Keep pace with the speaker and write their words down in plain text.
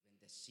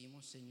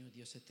bendecimos, Señor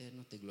Dios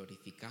eterno, te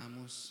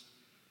glorificamos.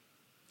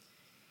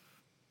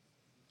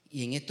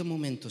 Y en estos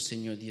momentos,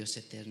 Señor Dios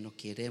eterno,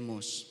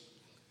 queremos,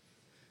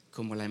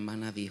 como la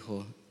hermana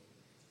dijo,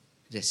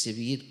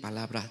 recibir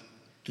palabras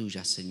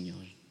tuyas,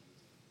 Señor.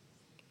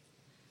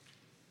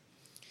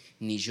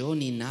 Ni yo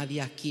ni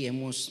nadie aquí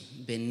hemos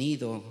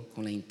venido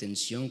con la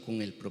intención,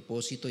 con el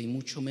propósito y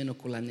mucho menos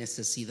con la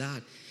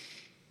necesidad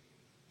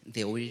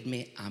de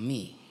oírme a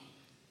mí.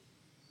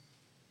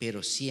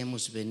 Pero sí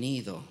hemos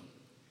venido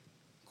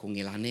con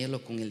el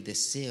anhelo, con el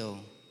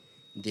deseo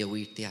de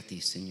oírte a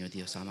ti, Señor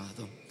Dios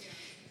amado.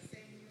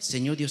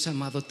 Señor Dios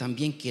amado,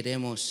 también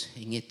queremos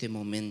en este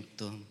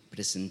momento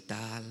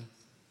presentar,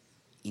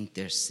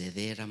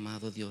 interceder,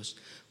 amado Dios,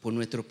 por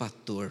nuestro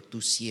pastor,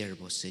 tu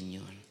siervo,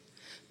 Señor,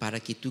 para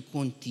que tú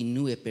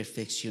continúes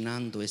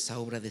perfeccionando esa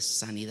obra de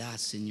sanidad,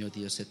 Señor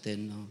Dios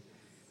eterno,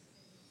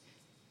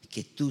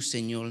 que tú,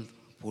 Señor,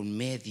 por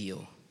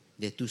medio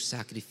de tu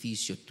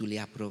sacrificio, tú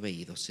le has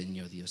proveído,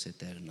 Señor Dios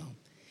eterno.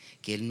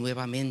 Que él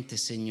nuevamente,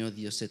 Señor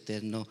Dios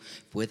eterno,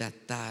 pueda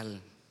estar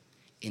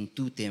en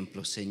tu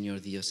templo,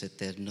 Señor Dios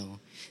eterno,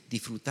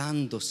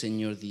 disfrutando,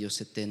 Señor Dios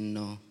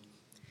eterno,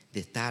 de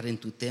estar en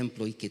tu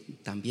templo, y que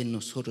también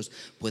nosotros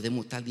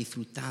podemos estar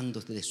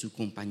disfrutando de su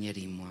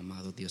compañerismo,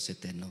 amado Dios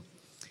eterno.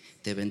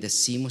 Te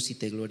bendecimos y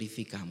te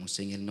glorificamos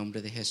en el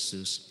nombre de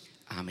Jesús.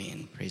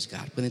 Amén. Praise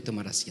God. Pueden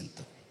tomar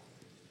asiento.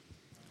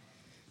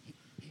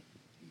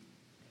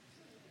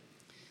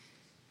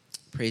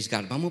 Praise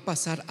God. Vamos a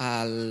pasar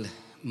al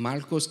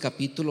Marcos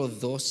capítulo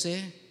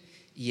 12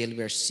 y el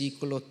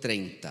versículo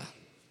 30.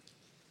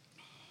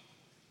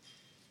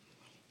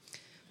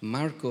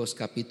 Marcos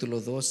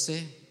capítulo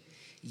 12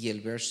 y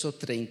el verso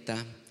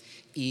 30.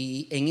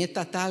 Y en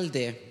esta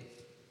tarde,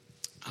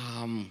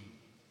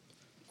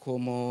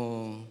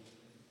 como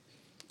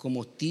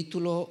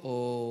título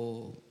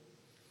o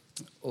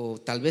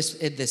tal vez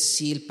es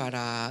decir,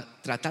 para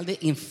tratar de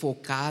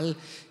enfocar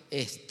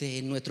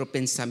nuestro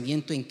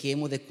pensamiento en qué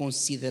hemos de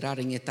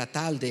considerar en esta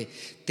tarde,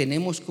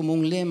 tenemos como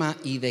un lema: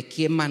 ¿y de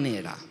qué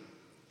manera?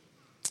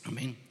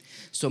 Amén.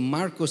 Son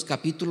Marcos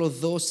capítulo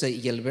 12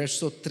 y el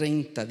verso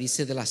 30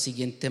 dice de la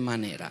siguiente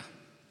manera: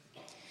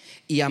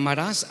 y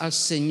amarás al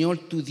Señor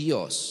tu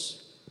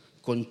Dios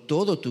con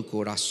todo tu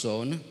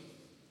corazón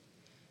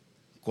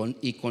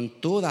y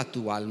con toda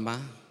tu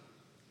alma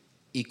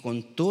y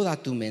con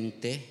toda tu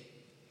mente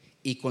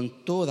y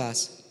con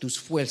todas tus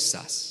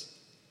fuerzas.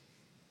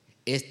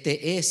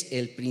 Este es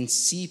el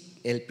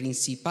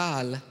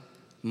principal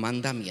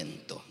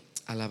mandamiento.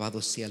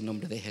 Alabado sea el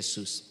nombre de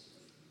Jesús.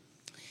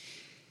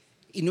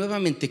 Y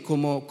nuevamente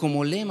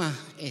como lema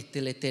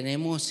le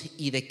tenemos: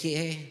 ¿y de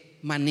qué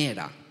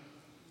manera?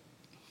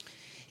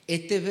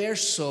 Este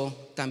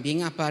verso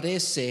también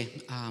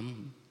aparece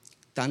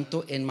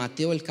tanto en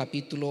Mateo el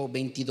capítulo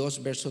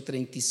 22 verso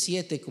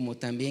 37 como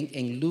también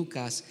en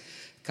Lucas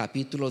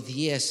capítulo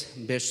 10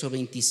 verso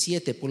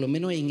 27, por lo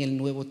menos en el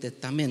Nuevo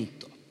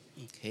Testamento.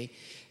 Okay.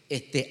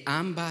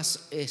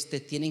 Ambas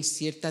tienen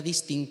ciertas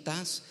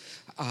distintas,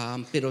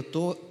 pero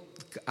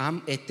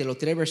los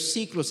tres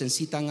versículos en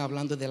sí están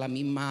hablando de la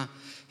misma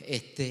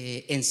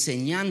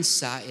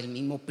enseñanza, el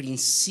mismo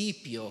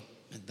principio,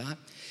 ¿verdad?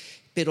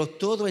 Pero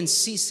todo en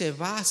sí se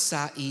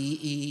basa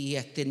y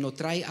nos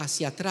trae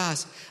hacia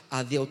atrás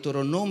a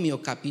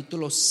Deuteronomio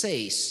capítulo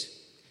 6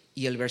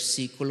 y el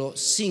versículo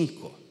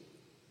 5.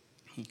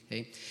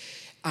 Okay.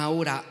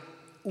 Ahora,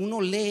 uno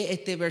lee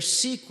este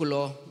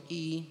versículo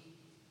y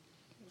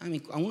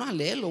a uno al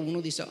leerlo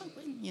uno dice,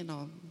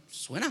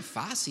 suena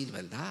fácil,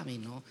 ¿verdad?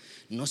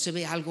 No se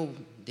ve algo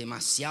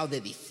demasiado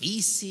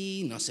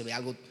difícil, no se ve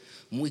algo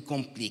muy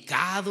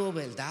complicado,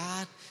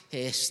 ¿verdad?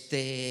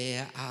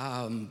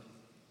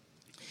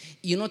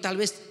 Y uno tal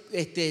vez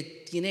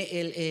tiene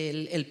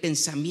el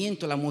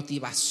pensamiento, la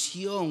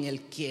motivación,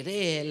 el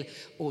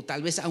querer, o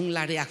tal vez aún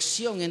la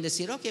reacción en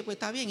decir, ok, pues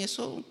está bien,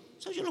 eso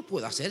yo lo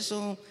puedo hacer,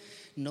 eso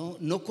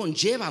no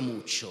conlleva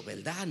mucho,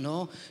 ¿verdad?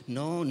 No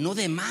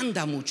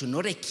demanda mucho,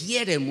 no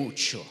requiere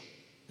mucho,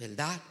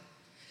 ¿verdad?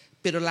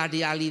 Pero la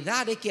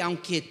realidad es que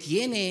aunque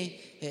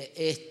tiene,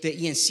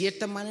 y en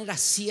cierta manera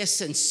sí es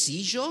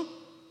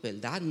sencillo,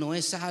 ¿verdad? No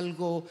es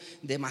algo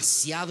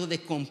demasiado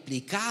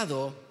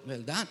complicado,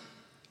 ¿verdad?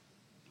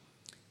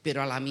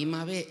 Pero a la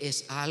misma vez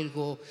es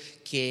algo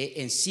que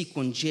en sí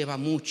conlleva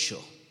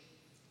mucho,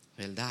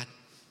 ¿verdad?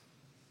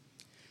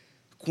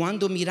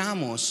 Cuando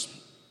miramos,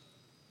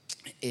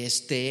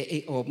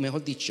 o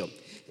mejor dicho,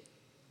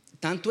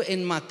 tanto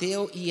en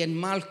Mateo y en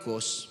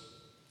Marcos,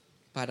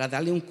 para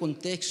darle un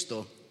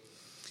contexto,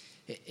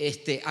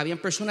 habían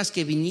personas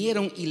que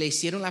vinieron y le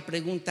hicieron la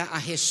pregunta a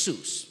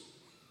Jesús,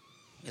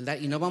 ¿verdad?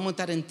 Y no vamos a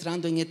estar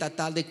entrando en esta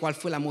tarde cuál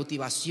fue la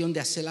motivación de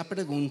hacer la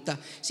pregunta.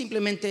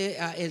 Simplemente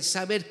el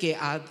saber que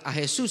a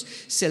Jesús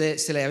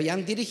se le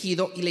habían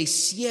dirigido y le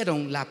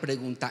hicieron la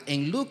pregunta.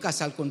 En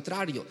Lucas, al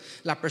contrario,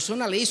 la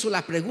persona le hizo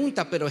la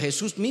pregunta, pero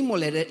Jesús mismo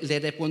le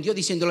respondió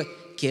diciéndole: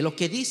 ¿qué es lo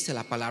que dice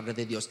la palabra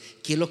de Dios?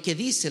 ¿Qué es lo que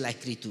dice la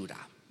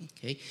Escritura?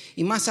 Okay.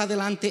 Y más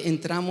adelante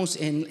entramos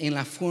en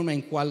la forma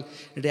en cual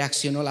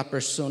reaccionó la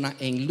persona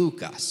en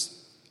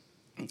Lucas.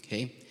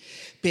 Okay.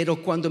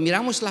 Pero cuando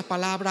miramos la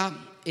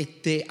palabra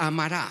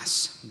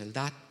amarás,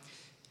 ¿verdad?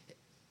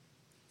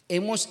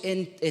 Hemos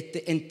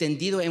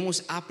entendido,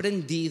 hemos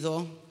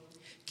aprendido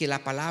que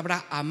la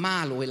palabra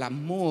amar o el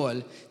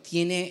amor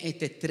tiene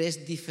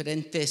tres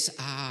diferentes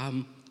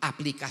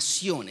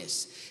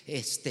aplicaciones.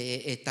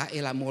 Está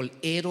el amor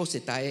eros,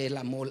 está el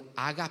amor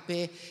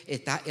ágape,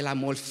 está el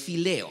amor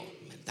fileo,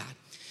 ¿verdad?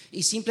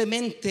 Y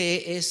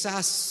simplemente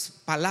esas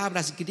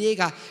palabras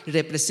griegas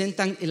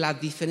representan la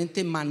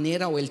diferente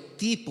manera o el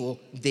tipo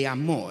de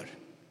amor.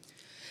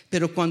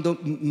 Pero cuando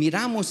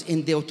miramos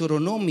en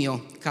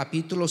Deuteronomio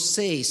capítulo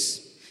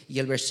 6 y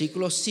el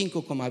versículo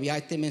 5, como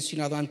había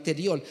mencionado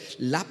anterior,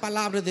 la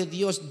palabra de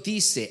Dios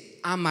dice: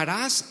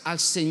 amarás al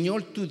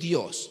Señor tu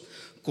Dios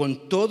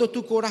con todo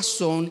tu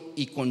corazón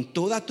y con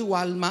toda tu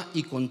alma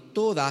y con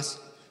todas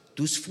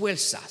tus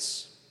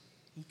fuerzas.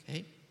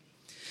 Okay.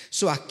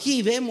 So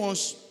aquí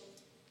vemos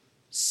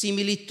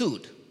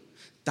similitud,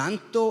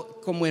 tanto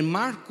como en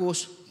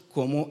Marcos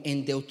como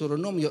en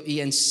Deuteronomio. Y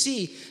en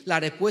sí, la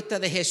respuesta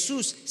de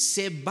Jesús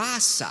se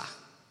basa,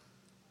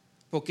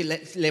 porque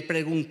le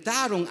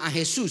preguntaron a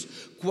Jesús,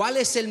 ¿cuál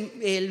es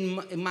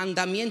el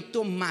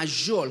mandamiento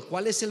mayor?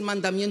 ¿Cuál es el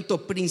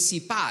mandamiento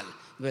principal?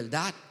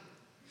 ¿Verdad?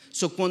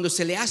 So, cuando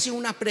se le hace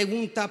una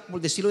pregunta,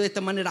 por decirlo de esta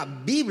manera,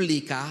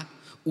 bíblica,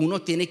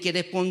 uno tiene que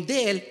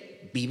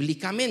responder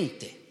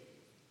bíblicamente.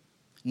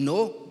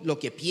 No lo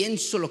que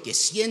pienso, lo que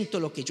siento,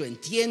 lo que yo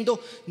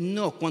entiendo.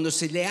 No, cuando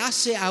se le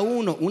hace a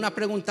uno una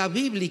pregunta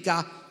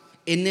bíblica,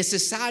 es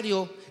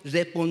necesario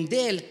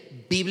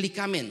responder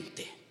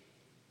bíblicamente.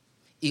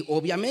 Y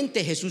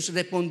obviamente Jesús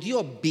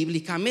respondió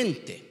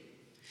bíblicamente.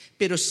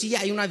 Pero sí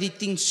hay una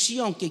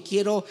distinción que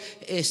quiero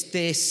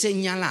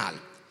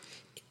señalar.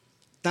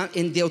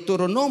 En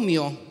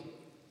Deuteronomio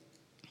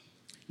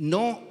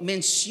no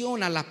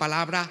menciona la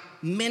palabra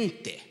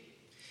mente.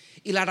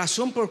 Y la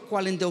razón por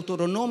cual en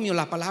Deuteronomio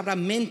la palabra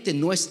mente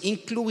no es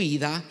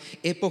incluida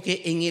es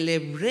porque en el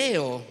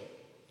hebreo,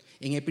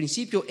 en el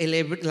principio,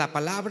 la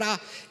palabra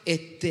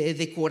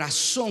de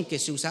corazón que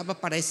se usaba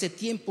para ese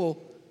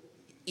tiempo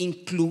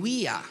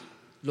incluía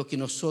lo que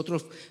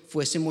nosotros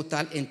fuésemos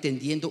tal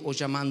entendiendo o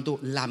llamando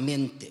la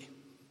mente.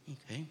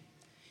 Okay.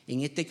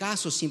 En este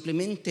caso,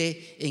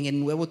 simplemente en el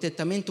Nuevo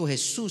Testamento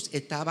Jesús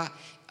estaba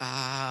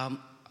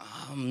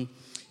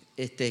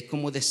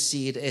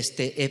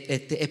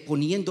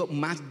poniendo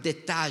más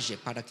detalle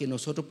para que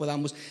nosotros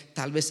podamos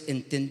tal vez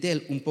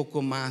entender un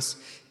poco más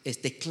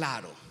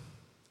claro.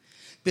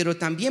 Pero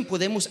también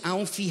podemos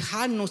aún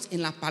fijarnos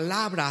en las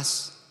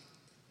palabras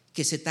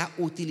que se está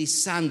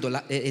utilizando,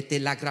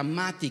 la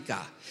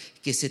gramática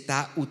que se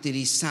está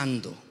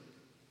utilizando.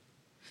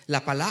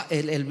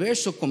 El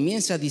verso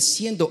comienza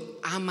diciendo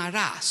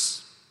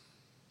amarás.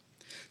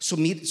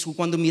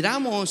 Cuando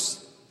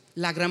miramos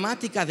la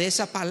gramática de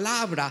esa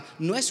palabra,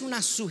 no es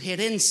una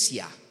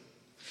sugerencia,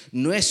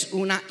 no es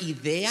una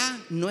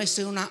idea, no es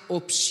una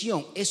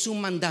opción, es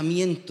un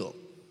mandamiento.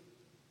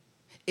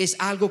 Es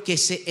algo que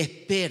se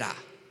espera,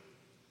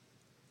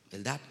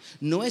 ¿verdad?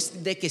 No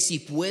es de que si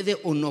puede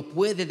o no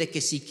puede, de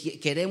que si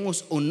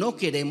queremos o no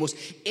queremos,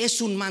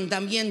 es un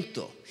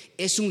mandamiento,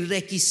 es un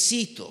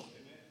requisito.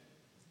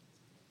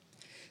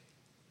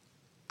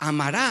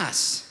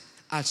 Amarás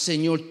al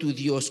Señor tu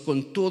Dios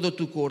con todo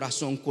tu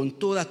corazón, con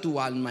toda tu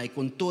alma y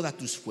con todas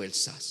tus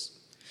fuerzas.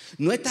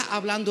 No está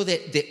hablando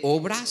de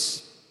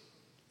obras.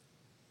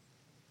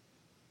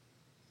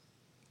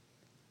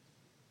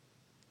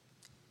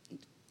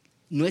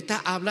 No está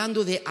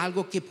hablando de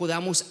algo que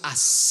podamos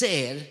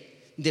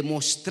hacer,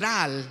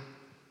 demostrar,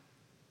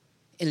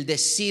 el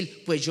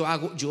decir, pues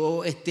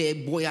yo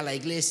voy a la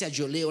iglesia,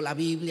 yo leo la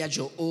Biblia,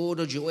 yo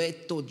oro, yo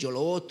esto, yo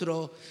lo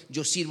otro,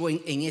 yo sirvo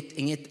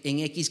en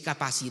X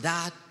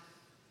capacidad.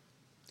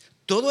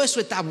 Todo eso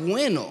está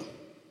bueno,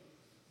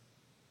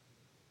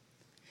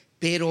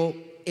 pero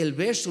el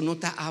verso no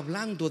está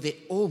hablando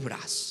de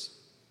obras.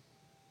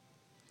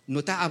 No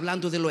está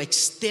hablando de lo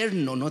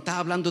externo, no está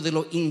hablando de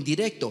lo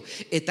indirecto.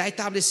 Está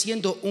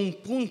estableciendo un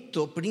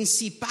punto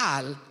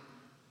principal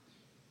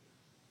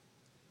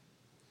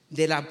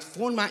de la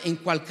forma en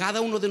cual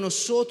cada uno de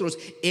nosotros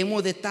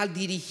hemos de estar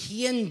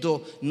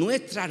dirigiendo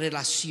nuestra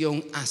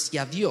relación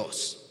hacia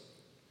Dios.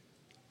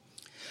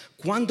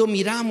 Cuando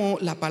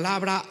miramos la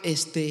palabra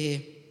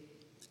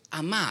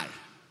amar,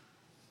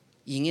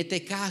 y en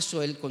este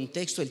caso el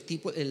contexto, el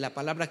tipo, la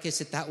palabra que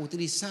se está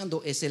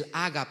utilizando es el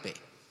ágape.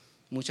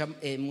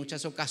 En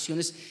muchas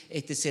ocasiones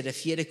se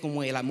refiere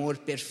como el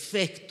amor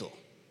perfecto.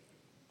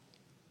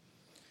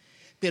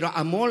 Pero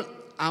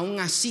amor aún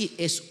así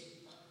es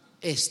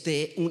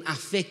un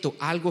afecto,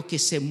 algo que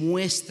se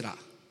muestra,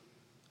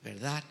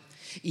 ¿verdad?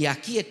 Y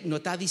aquí nos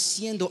está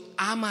diciendo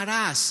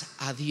amarás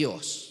a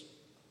Dios.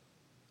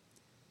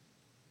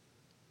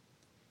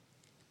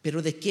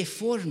 Pero ¿de qué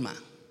forma?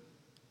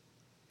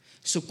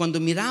 Cuando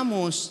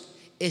miramos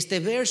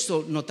este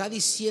verso nos está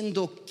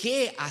diciendo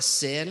qué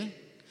hacer,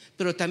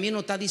 pero también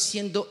nos está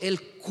diciendo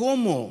el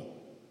cómo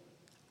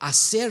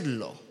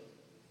hacerlo.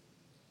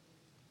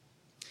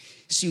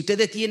 Si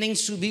ustedes tienen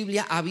su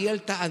Biblia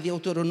abierta a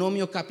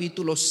Deuteronomio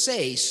capítulo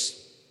 6,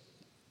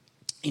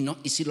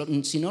 y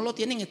si no lo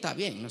tienen está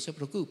bien, no se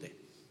preocupe.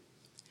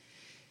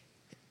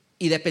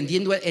 Y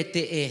dependiendo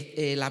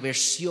la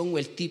versión o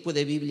el tipo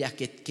de Biblia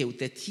que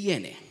usted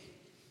tiene.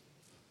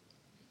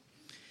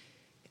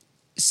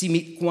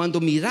 Cuando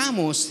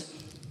miramos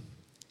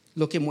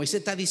lo que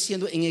Moisés está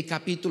diciendo en el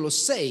capítulo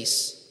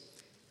 6,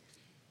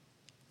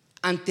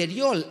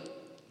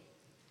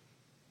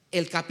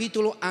 el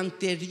capítulo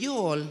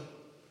anterior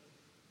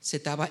se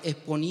estaba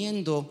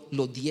exponiendo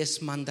los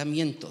 10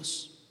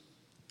 mandamientos.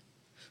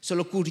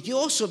 Lo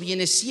curioso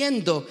viene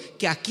siendo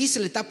que aquí se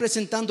le está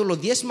presentando los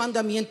 10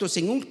 mandamientos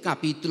en un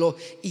capítulo,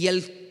 y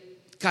el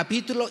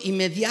capítulo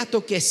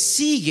inmediato que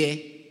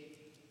sigue,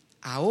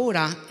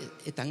 ahora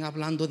están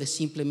hablando de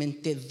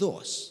simplemente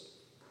 2.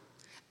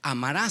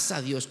 Amarás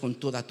a Dios con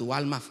toda tu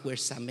alma,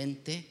 fuerza,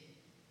 mente,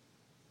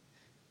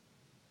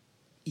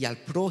 y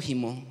al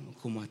prójimo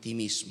como a ti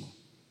mismo.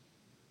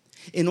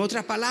 En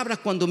otras palabras,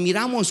 cuando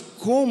miramos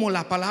cómo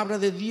la palabra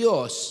de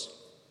Dios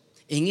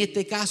en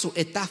este caso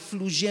está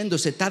fluyendo,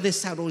 se está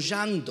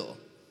desarrollando,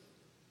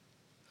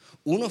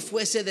 uno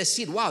fuese a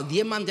decir, wow,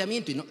 10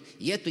 mandamientos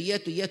y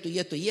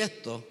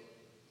esto,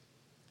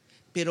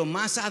 pero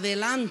más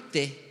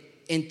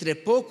adelante, entre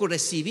poco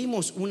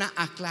recibimos una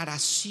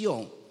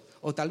aclaración,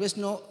 o tal vez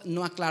no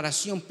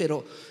aclaración,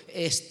 pero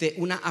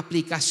una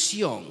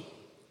aplicación.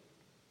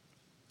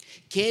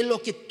 ¿Qué es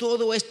lo que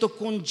todo esto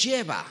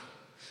conlleva?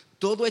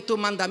 Todos estos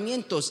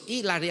mandamientos,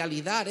 y la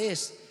realidad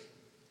es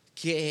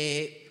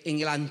que en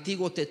el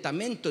Antiguo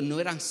Testamento no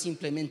eran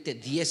simplemente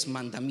 10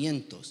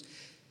 mandamientos.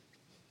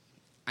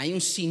 Hay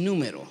un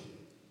sinnúmero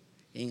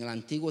en el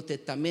Antiguo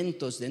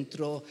Testamento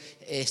dentro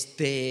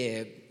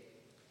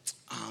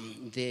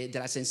de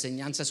las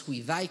enseñanzas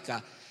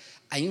judaicas.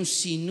 Hay un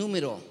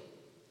sinnúmero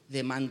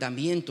de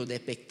mandamientos, de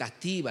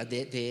expectativas,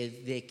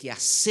 de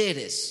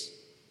quehaceres.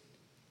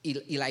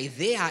 Y la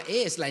idea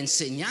es, la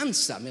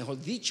enseñanza,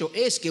 mejor dicho,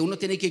 es que uno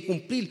tiene que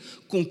cumplir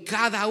con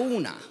cada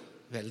una,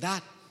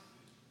 ¿verdad?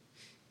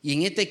 Y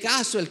en este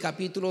caso el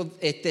capítulo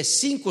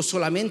 5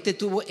 solamente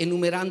estuvo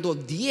enumerando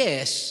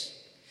 10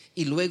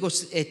 y luego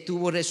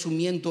estuvo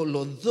resumiendo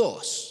los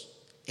 2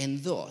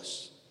 en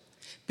 2.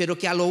 Pero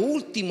que a lo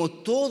último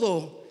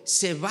todo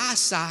se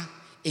basa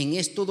en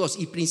estos 2,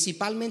 y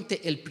principalmente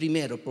el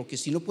primero, porque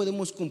si no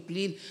podemos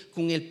cumplir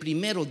con el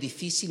primero,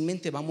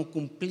 difícilmente vamos a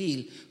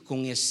cumplir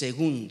con el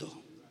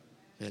segundo,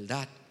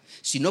 ¿verdad?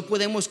 Si no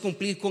podemos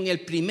cumplir con el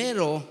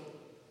primero,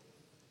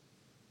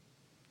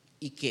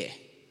 ¿y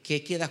qué?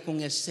 ¿Qué queda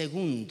con el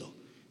segundo?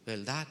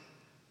 ¿Verdad?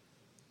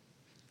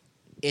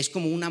 Es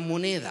como una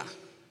moneda.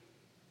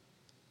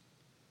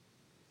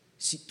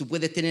 Si tú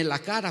puedes tener la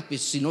cara,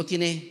 pero si no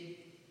tiene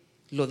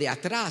lo de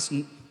atrás,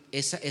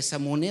 esa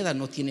moneda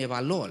no tiene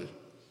valor,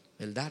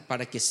 ¿verdad?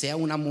 Para que sea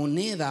una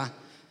moneda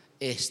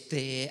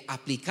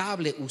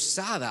aplicable,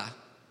 usada,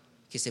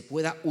 que se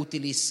pueda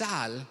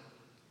utilizar,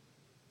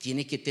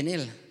 tiene que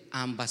tener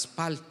ambas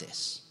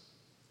partes.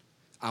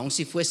 Aun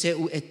si fuese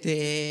un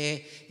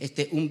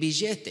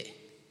billete,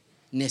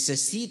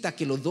 necesita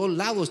que los 2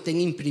 lados estén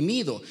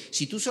imprimidos.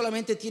 Si tú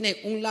solamente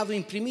tienes un lado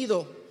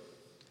imprimido,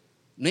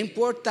 no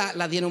importa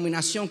la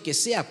denominación que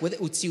sea,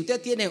 si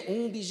usted tiene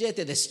un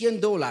billete de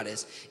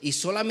 $100 y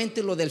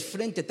solamente lo del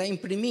frente está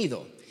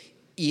imprimido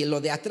y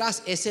lo de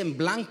atrás es en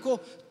blanco,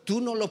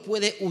 tú no lo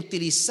puedes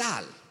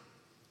utilizar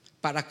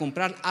para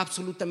comprar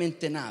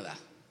absolutamente nada.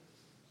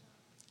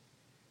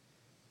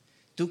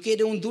 Tú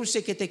quieres un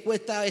dulce que te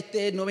cuesta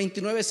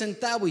 99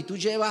 centavos y tú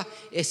llevas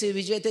ese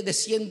billete de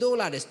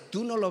 $100,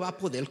 tú no lo vas a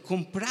poder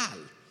comprar.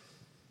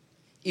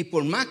 Y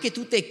por más que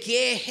tú te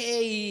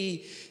quejes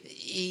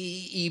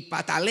y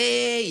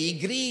patalees y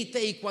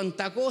grites y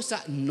cuanta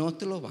cosa, no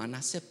te lo van a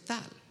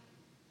aceptar.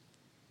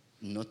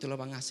 No te lo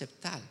van a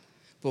aceptar.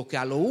 Porque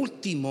a lo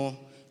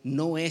último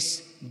no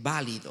es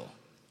válido,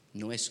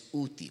 no es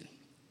útil.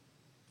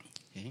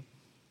 ¿Okay?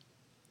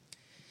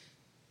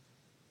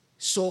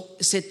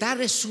 Se está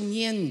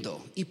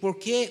resumiendo. ¿Y por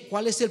qué?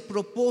 ¿Cuál es el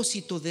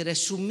propósito de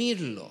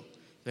resumirlo?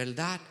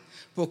 ¿Verdad?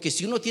 Porque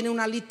si uno tiene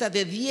una lista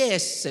de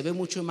 10, se ve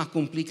mucho más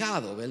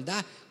complicado,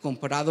 ¿verdad?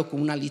 Comparado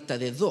con una lista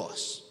de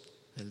 2,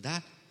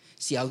 ¿verdad?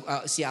 Si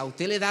a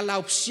usted le da la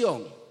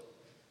opción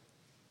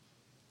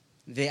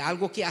de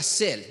algo que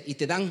hacer y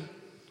te dan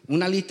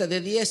una lista de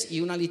 10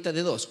 y una lista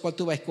de 2, ¿cuál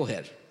tú vas a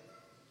escoger?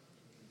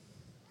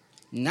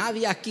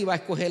 Nadie aquí va a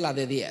escoger la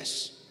de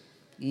 10.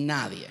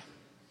 Nadie.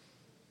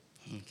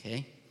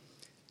 Okay.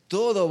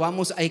 Todos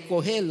vamos a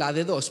escoger la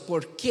de 2.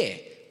 ¿Por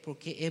qué?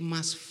 Porque es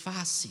más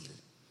fácil,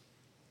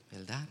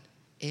 ¿verdad?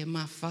 Es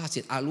más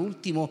fácil. Al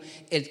último,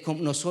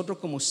 nosotros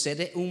como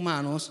seres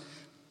humanos,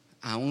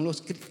 aún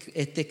los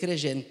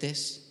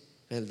creyentes,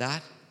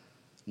 ¿verdad?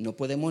 No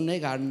podemos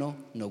negarnos,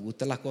 nos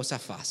gusta la cosa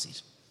fácil,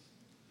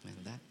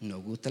 ¿verdad?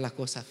 Nos gusta la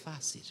cosa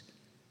fácil.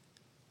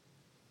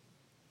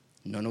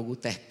 No nos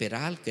gusta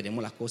esperar,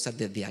 queremos las cosas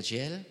desde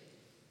ayer,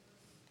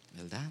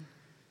 ¿verdad?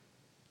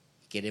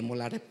 Queremos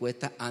la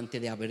respuesta antes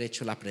de haber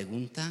hecho la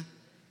pregunta,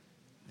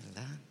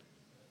 ¿verdad?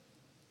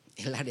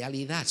 Es la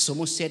realidad.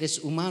 Somos seres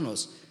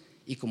humanos.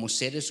 Y como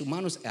seres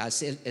humanos,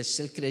 el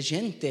ser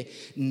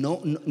creyente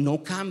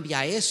no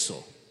cambia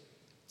eso.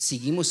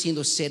 Seguimos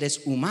siendo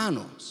seres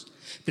humanos.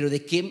 Pero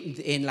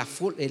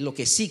lo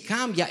que sí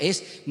cambia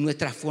es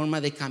nuestra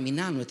forma de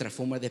caminar, nuestra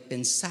forma de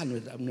pensar,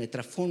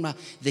 nuestra forma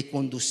de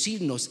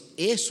conducirnos.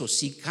 Eso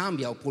sí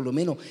cambia, o por lo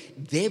menos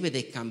debe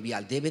de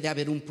cambiar. Debe de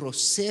haber un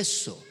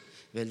proceso,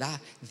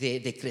 ¿verdad?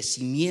 De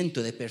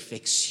crecimiento, de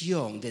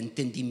perfección, de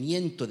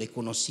entendimiento, de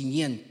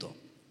conocimiento.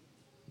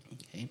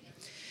 ¿Okay?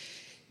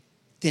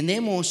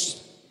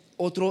 Tenemos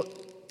otras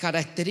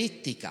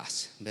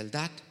características,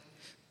 ¿verdad?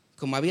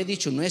 Como había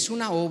dicho, no es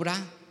una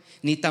obra,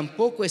 ni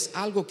tampoco es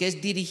algo que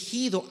es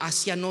dirigido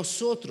hacia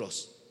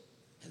nosotros,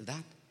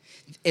 ¿verdad?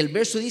 El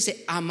verso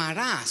dice,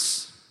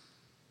 amarás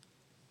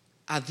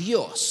a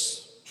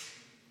Dios.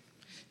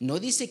 No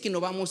dice que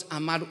no vamos a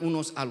amar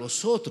unos a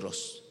los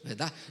otros,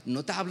 ¿verdad? No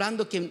está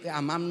hablando que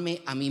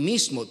amarme a mí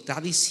mismo, está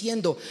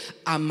diciendo,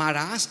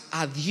 amarás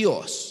a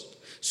Dios.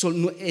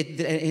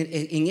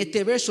 En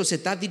este verso se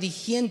está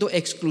dirigiendo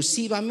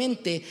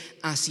exclusivamente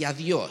hacia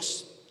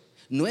Dios.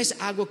 No es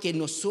algo que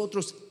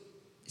nosotros,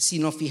 si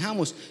nos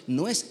fijamos,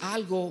 no es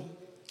algo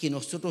que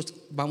nosotros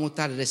vamos a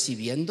estar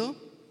recibiendo,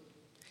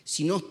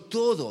 sino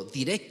todo,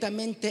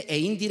 directamente e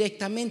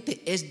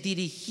indirectamente, es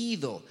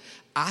dirigido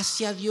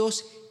hacia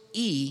Dios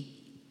y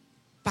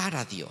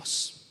para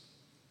Dios.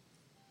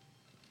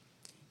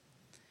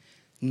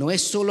 No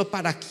es solo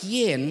para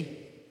quién,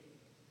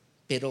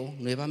 pero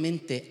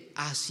nuevamente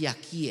hacia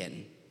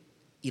quién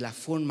y la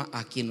forma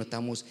a quien nos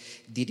estamos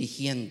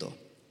dirigiendo.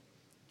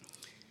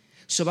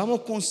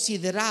 Vamos a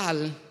considerar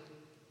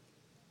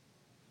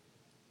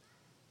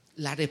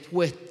la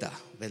respuesta,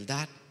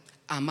 ¿verdad?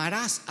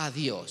 Amarás a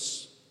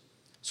Dios.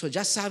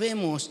 Ya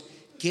sabemos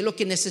qué es lo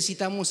que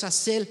necesitamos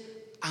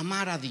hacer,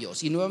 amar a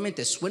Dios. Y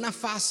nuevamente, suena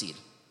fácil.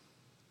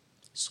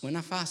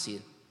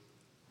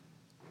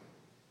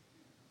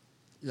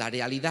 La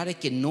realidad es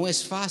que no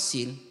es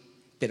fácil,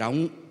 pero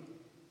aún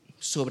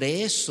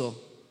sobre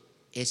eso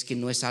es que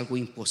no es algo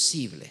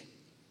imposible.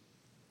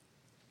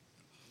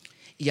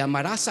 Y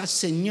amarás al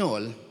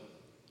Señor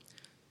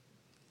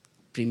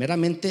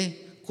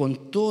primeramente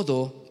con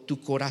todo tu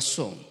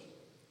corazón.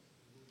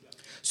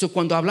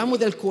 Cuando hablamos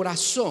del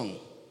corazón,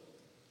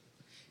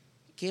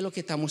 ¿qué es lo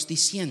que estamos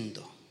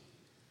diciendo?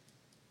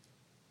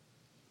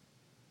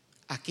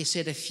 ¿A qué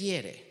se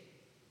refiere?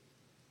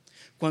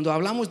 Cuando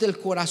hablamos del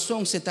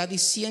corazón se está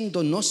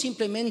diciendo no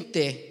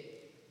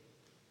simplemente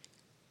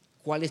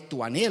cuál es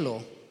tu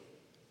anhelo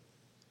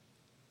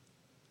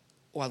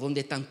o a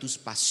dónde están tus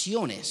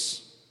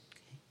pasiones.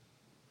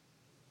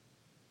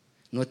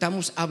 No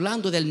estamos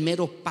hablando del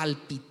mero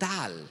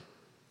palpitar,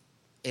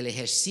 el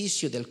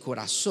ejercicio del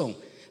corazón.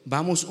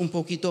 Vamos un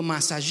poquito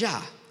más allá.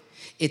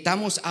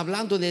 Estamos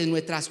hablando de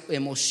nuestras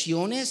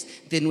emociones,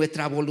 de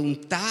nuestra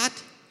voluntad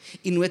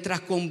y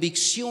nuestras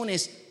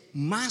convicciones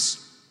más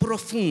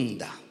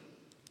profundas.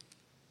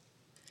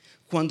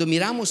 Cuando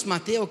miramos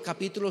Mateo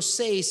capítulo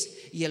 6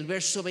 y el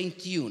verso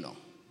 21.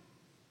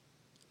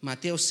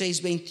 Mateo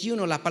 6,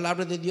 21, la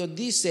palabra de Dios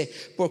dice,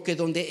 porque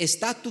donde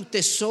está tu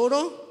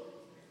tesoro,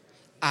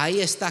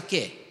 ahí está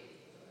 ¿qué?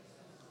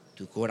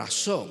 Tu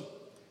corazón,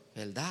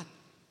 ¿verdad?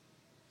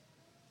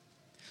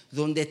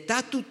 Donde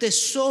está tu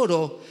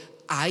tesoro,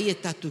 ahí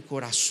está tu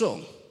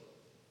corazón.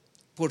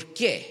 ¿Por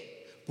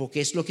qué?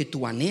 Porque es lo que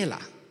tú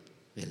anhelas,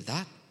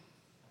 ¿verdad?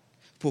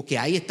 Porque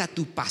ahí está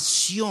tu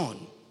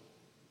pasión.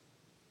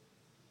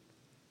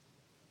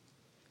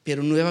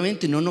 Pero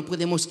nuevamente no nos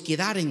podemos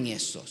quedar en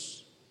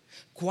esos.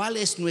 ¿Cuál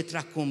es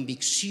nuestra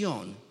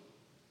convicción?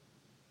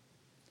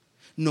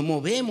 Nos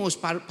movemos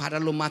para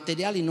lo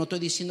material y no estoy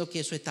diciendo que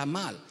eso está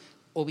mal.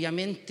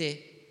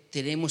 Obviamente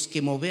tenemos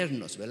que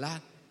movernos,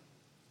 ¿verdad?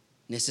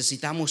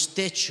 Necesitamos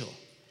techo,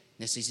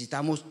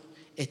 necesitamos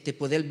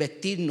poder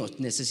vestirnos,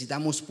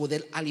 necesitamos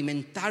poder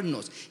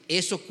alimentarnos.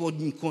 Eso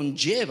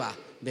conlleva,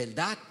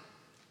 ¿verdad?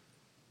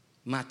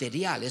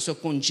 Material, eso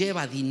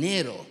conlleva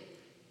dinero.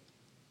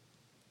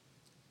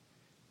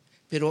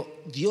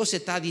 Pero Dios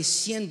está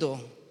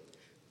diciendo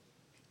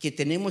que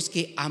tenemos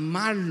que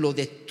amarlo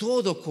de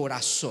todo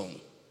corazón.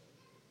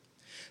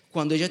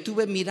 Cuando yo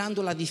estuve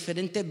mirando las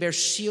diferentes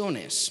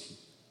versiones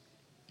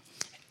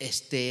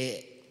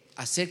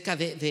acerca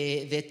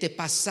de este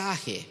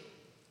pasaje,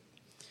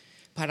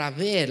 para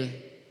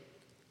ver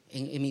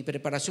en mi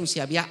preparación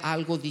si había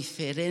algo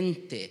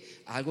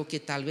diferente, algo que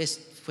tal vez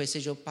fuese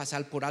yo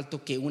pasar por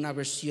alto, que una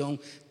versión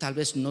tal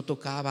vez no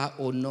tocaba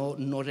o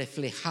no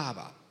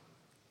reflejaba.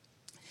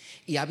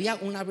 Y había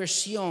una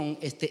versión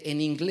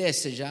en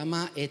inglés, se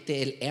llama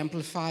el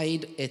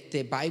Amplified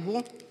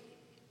Bible.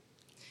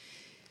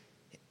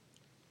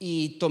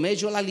 Y tomé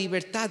yo la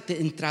libertad de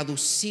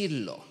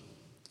traducirlo.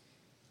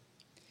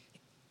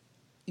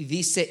 Y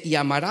dice, y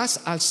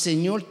amarás al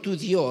Señor tu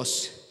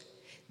Dios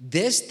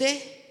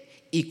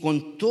desde y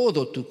con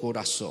todo tu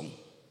corazón,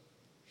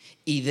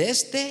 y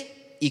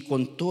desde y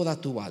con toda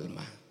tu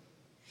alma,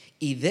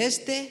 y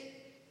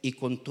desde y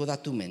con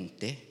toda tu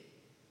mente,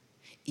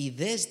 y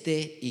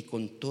desde y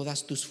con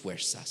todas tus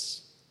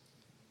fuerzas.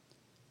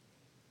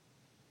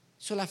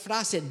 So, la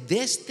frase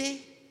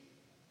desde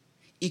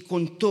y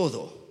con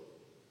todo.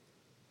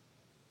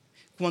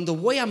 Cuando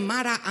voy a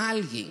amar a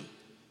alguien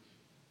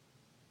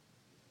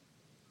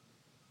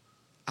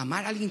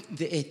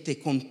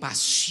con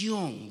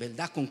pasión,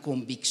 ¿verdad? Con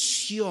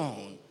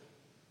convicción,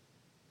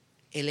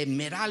 el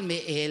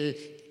esmerarme,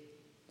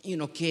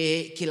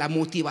 que la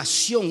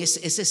motivación,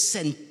 ese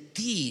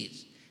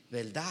sentir,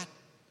 ¿verdad?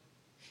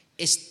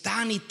 Es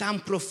tan y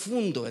tan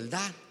profundo,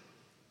 ¿verdad?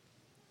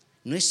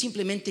 No es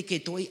simplemente que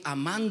estoy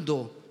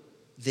amando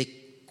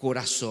de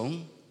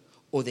corazón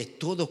o de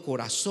todo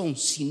corazón,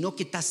 sino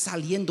que está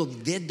saliendo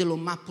desde lo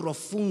más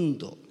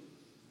profundo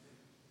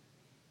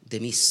de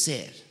mi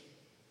ser.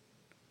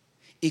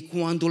 Y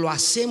cuando lo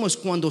hacemos,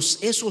 cuando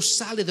eso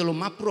sale de lo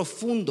más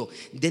profundo,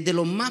 desde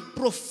lo más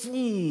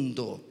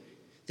profundo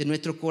de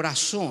nuestro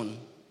corazón,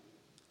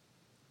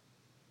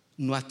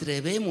 nos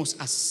atrevemos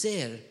a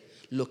hacer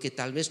lo que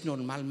tal vez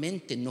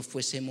normalmente no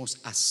fuésemos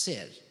a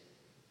hacer.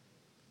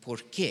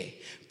 ¿Por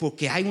qué?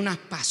 Porque hay una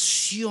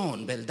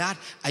pasión, ¿verdad?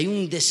 Hay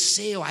un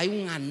deseo, hay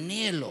un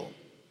anhelo,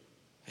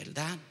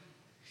 ¿verdad?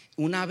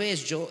 Una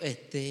vez yo,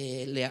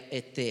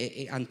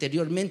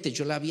 anteriormente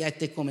yo le había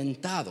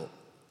comentado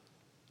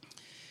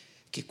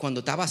que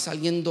cuando estaba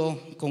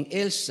saliendo con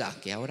Elsa,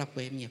 que ahora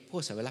pues es mi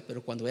esposa, ¿verdad?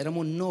 Pero cuando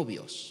éramos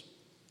novios,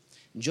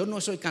 yo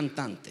no soy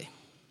cantante,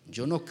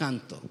 yo no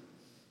canto,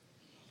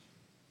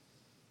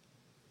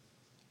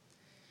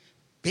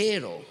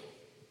 pero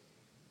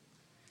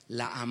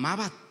la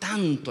amaba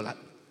tanto,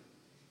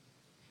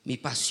 mi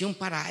pasión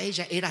para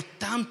ella era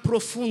tan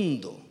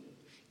profundo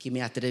que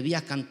me atreví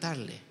a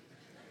cantarle.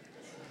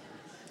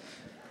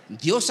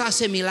 Dios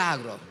hace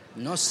milagros.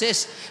 No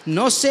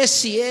sé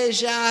si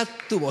ella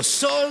tuvo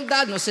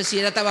sorda, no sé si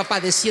ella estaba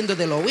padeciendo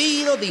del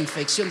oído, de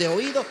infección de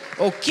oído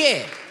o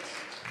qué,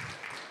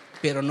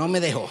 pero no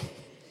me dejó.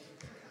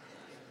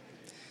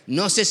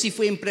 No sé si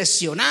fue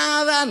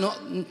impresionada,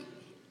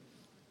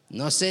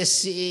 no sé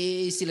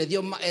si le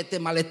dio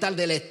malestar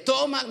del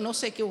estómago, no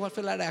sé cuál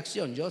fue la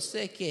reacción. Yo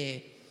sé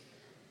que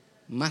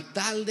más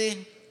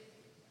tarde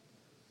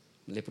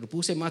le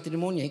propuse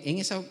matrimonio.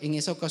 En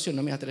esa ocasión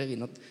no me atreví,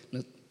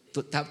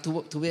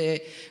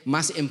 tuve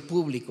más en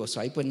público,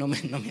 ahí pues no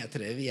me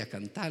atreví a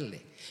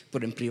cantarle.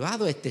 Pero en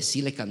privado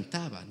sí le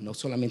cantaba, no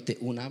solamente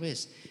una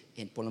vez,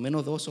 por lo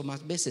menos 2 o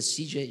más veces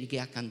sí llegué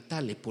a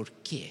cantarle. ¿Por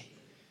qué?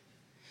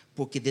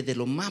 Porque desde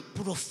lo más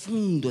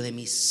profundo de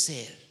mi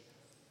ser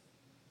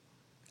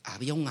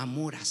había un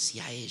amor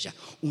hacia ella,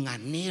 un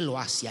anhelo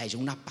hacia ella,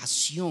 una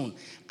pasión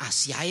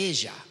hacia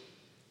ella,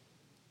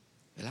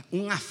 ¿verdad?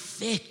 Un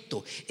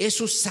afecto.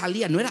 Eso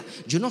salía,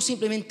 yo no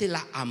simplemente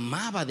la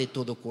amaba de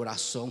todo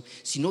corazón,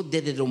 sino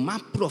desde lo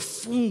más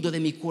profundo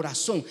de mi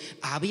corazón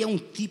había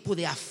un tipo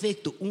de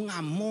afecto, un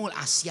amor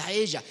hacia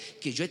ella,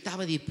 que yo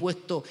estaba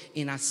dispuesto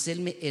en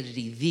hacerme el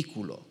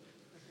ridículo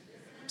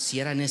si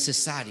era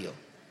necesario,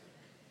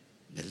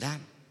 ¿verdad?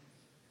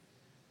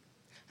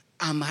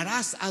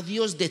 Amarás a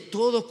Dios de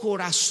todo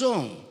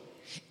corazón.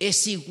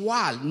 Es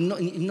igual,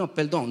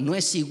 no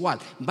es igual,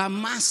 va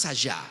más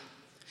allá.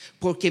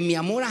 Porque mi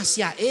amor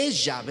hacia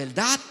ella,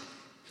 ¿verdad?,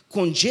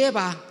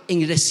 conlleva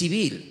en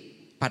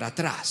recibir para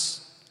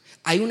atrás.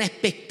 Hay una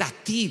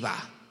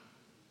expectativa,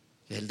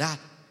 ¿verdad?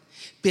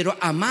 Pero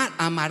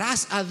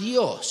amarás a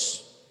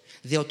Dios.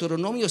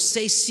 Deuteronomio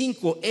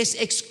 6:5 es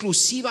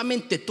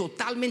exclusivamente,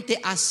 totalmente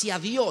hacia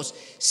Dios,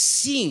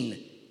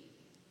 sin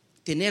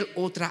tener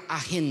otra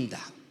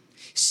agenda,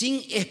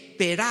 sin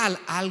esperar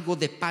algo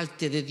de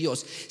parte de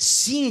Dios,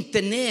 sin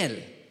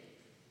tener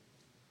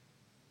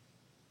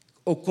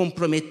o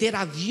comprometer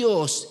a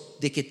Dios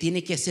de que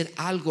tiene que hacer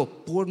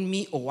algo por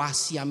mí o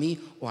hacia mí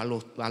o a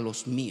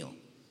los míos.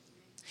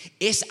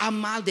 Es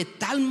amar de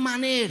tal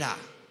manera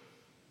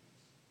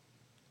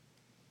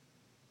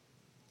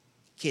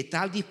que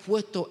está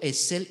dispuesto a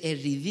ser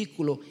el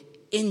ridículo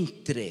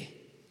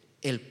entre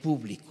el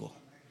público.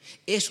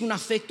 Es un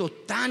afecto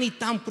tan y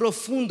tan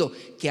profundo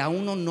que a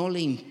uno no le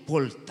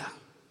importa.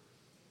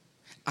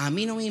 A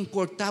mí no me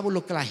importaba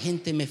lo que la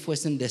gente me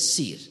fuesen a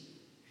decir.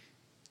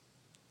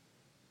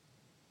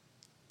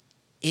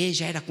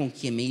 Ella era con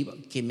quien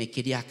me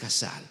quería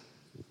casar.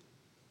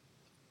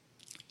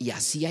 Y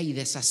hacía y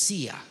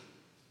deshacía.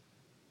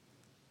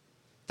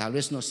 Tal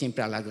vez no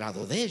siempre al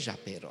agrado de ella,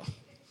 pero,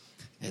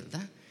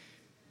 ¿verdad?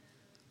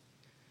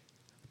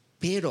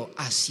 Pero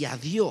hacia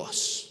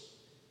Dios,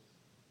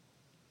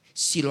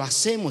 si lo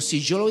hacemos,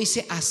 si yo lo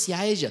hice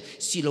hacia ella,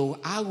 si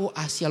lo hago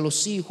hacia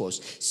los hijos,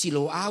 si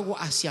lo hago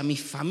hacia mi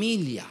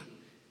familia,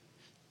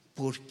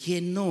 ¿por qué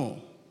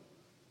no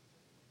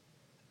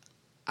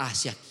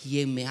hacia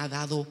quien me ha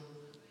dado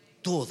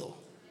todo?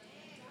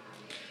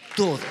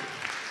 Todo.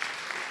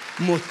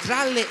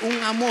 Mostrarle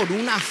un amor,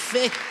 un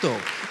afecto,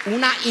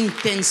 una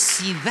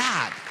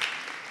intensidad,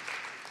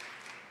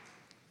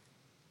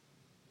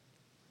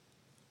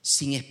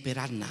 sin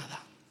esperar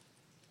nada.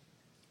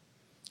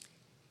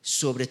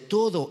 Sobre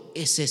todo,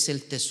 ese es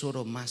el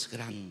tesoro más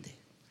grande,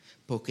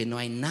 porque no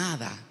hay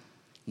nada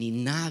ni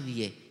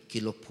nadie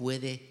que lo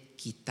puede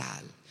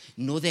quitar.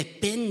 No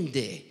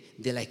depende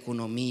de la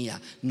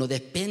economía, no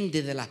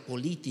depende de la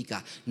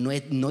política,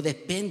 no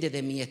depende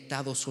de mi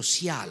estado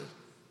social,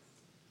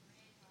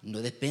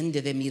 no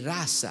depende de mi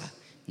raza,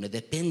 no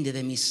depende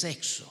de mi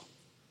sexo,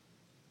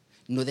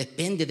 no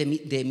depende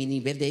de mi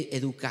nivel de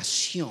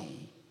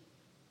educación.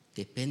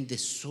 Depende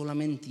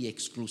solamente y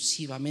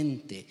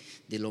exclusivamente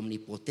del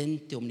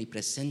omnipotente,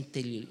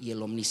 omnipresente y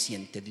el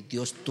omnisciente, de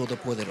Dios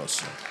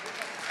Todopoderoso.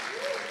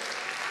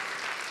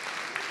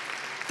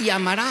 Y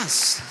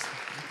amarás,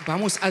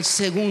 vamos al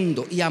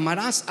segundo, y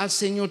amarás al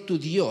Señor tu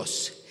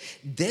Dios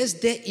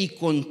desde y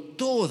con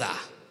toda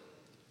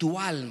tu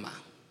alma.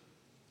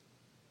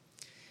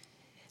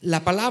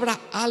 La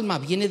palabra alma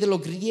viene de lo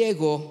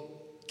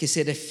griego que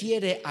se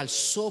refiere al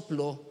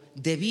soplo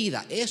de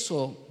vida.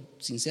 Eso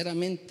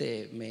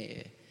sinceramente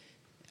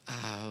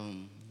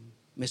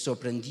me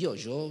sorprendió.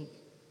 Yo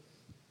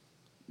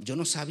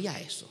no sabía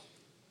eso.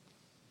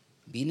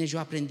 Vine yo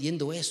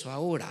aprendiendo eso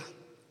ahora.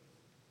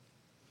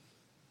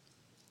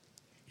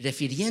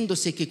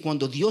 Refiriéndose que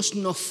cuando Dios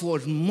nos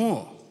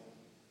formó,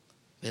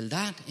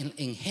 ¿verdad?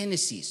 En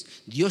Génesis,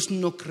 Dios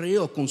nos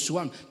creó con su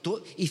alma.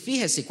 Y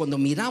fíjese, cuando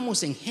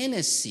miramos en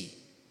Génesis,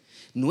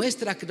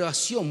 nuestra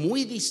creación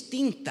muy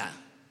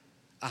distinta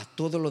a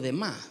todo lo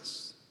demás.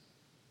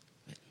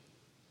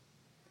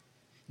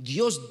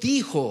 Dios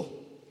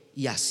dijo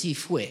y así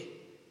fue.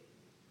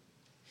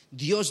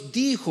 Dios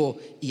dijo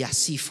y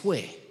así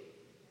fue.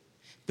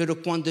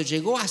 Pero cuando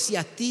llegó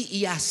hacia ti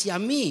y hacia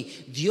mí,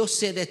 Dios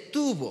se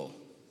detuvo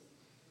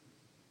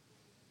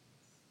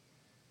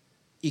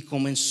y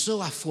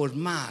comenzó a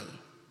formar.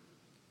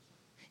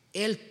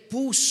 Él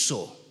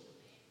puso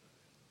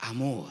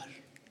amor,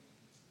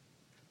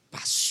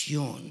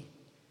 pasión.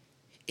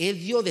 Él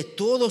dio de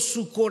todo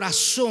su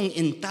corazón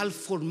en tal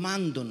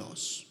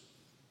formándonos.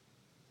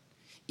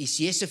 Y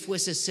si ese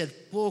fuese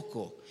ser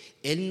poco,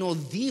 Él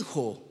nos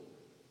dijo,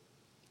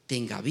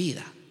 tenga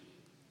vida.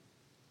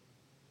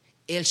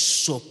 Él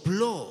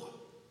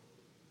sopló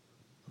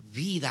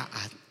vida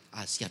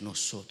hacia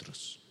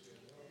nosotros.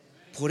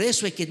 Por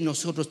eso es que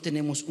nosotros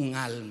tenemos un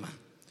alma.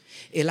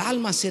 El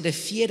alma se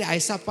refiere a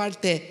esa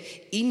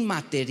parte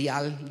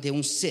inmaterial de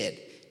un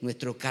ser.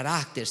 Nuestro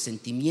carácter,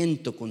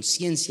 sentimiento,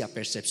 conciencia,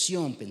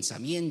 percepción,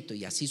 pensamiento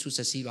y así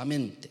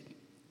sucesivamente.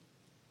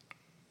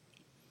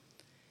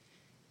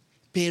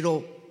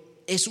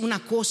 Pero es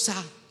una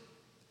cosa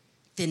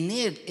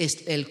tener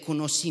el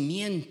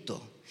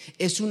conocimiento,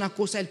 es una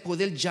cosa el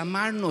poder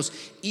llamarnos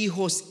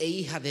hijos e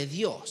hijas de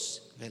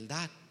Dios,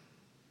 ¿verdad?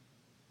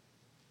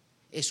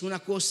 Es una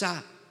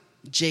cosa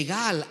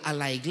llegar a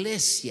la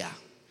iglesia,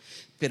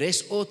 pero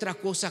es otra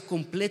cosa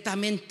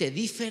completamente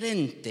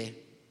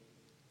diferente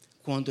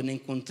cuando nos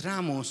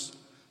encontramos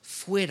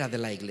fuera de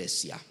la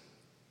iglesia.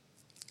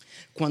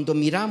 Cuando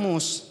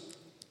miramos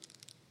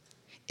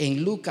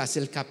en Lucas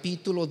el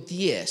capítulo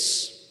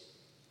 10,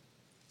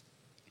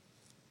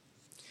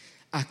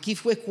 aquí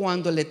fue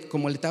cuando,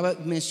 como le estaba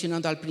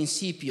mencionando al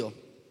principio,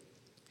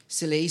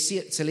 se le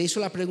hizo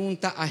la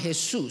pregunta a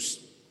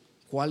Jesús,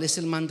 ¿cuál es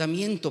el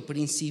mandamiento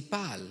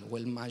principal o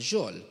el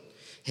mayor?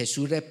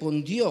 Jesús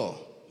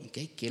respondió,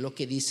 ¿qué es lo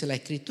que dice la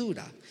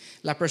Escritura?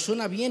 La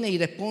persona viene y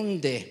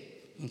responde,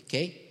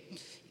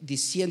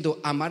 diciendo,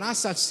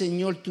 amarás al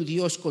Señor tu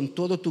Dios con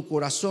todo tu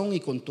corazón y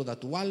con toda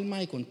tu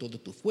alma y con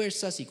todas tus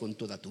fuerzas y con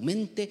toda tu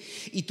mente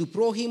y tu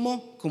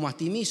prójimo como a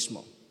ti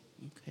mismo.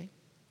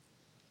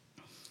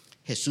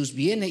 Jesús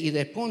viene y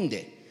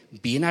responde,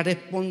 bien ha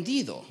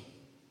respondido,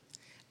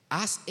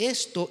 haz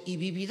esto y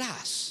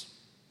vivirás.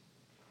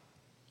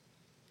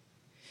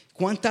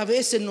 ¿Cuántas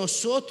veces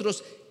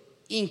nosotros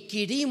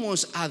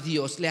inquirimos a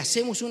Dios, le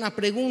hacemos una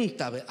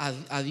pregunta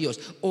a Dios,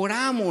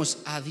 oramos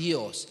a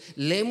Dios,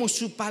 leemos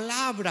su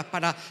palabra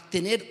para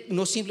tener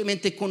no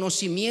simplemente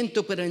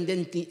conocimiento, pero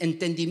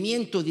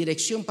entendimiento,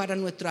 dirección para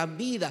nuestra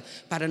vida,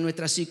 para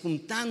nuestra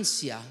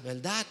circunstancia,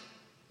 ¿verdad?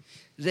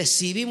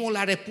 Recibimos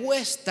la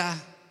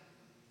respuesta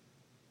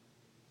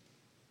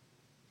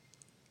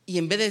y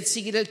en vez de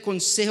seguir el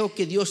consejo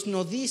que Dios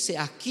nos dice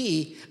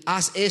aquí,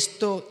 haz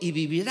esto y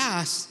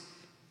vivirás,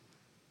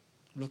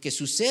 lo que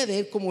sucede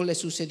es como le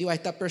sucedió a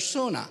esta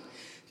persona,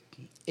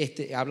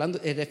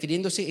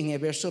 refiriéndose en el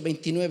verso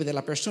 29 de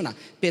la persona.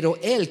 Pero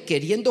él,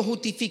 queriendo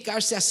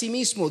justificarse a sí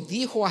mismo,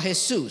 dijo a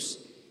Jesús,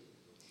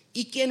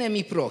 ¿y quién es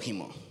mi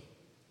prójimo?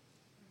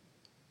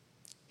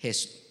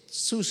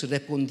 Jesús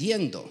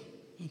respondiendo,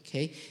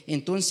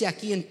 entonces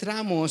aquí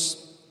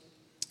entramos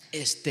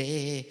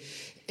en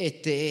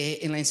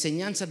la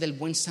enseñanza del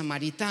buen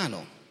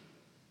samaritano.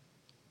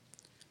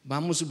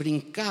 Vamos a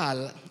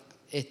brincar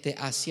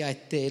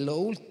hacia lo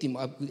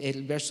último,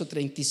 el verso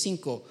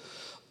 35.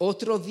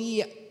 Otro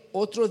día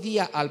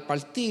al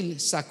partir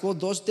sacó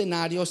 2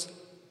 denarios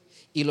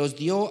y los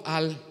dio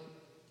al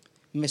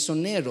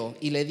mesonero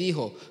y le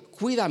dijo,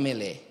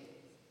 cuídamele,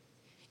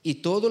 y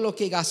todo lo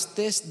que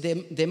gastes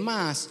de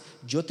más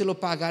yo te lo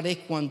pagaré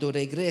cuando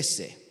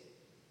regrese.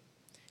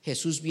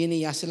 Jesús viene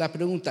y hace la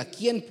pregunta,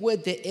 ¿quién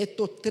pues de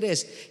estos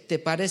 3 te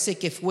parece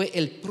que fue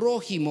el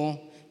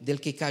prójimo del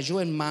que cayó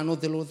en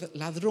manos de los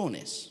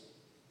ladrones?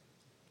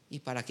 Y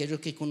para aquellos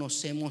que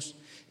conocemos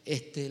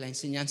la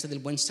enseñanza del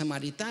buen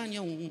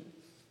samaritano,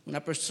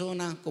 una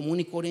persona común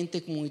y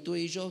corriente como tú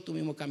y yo,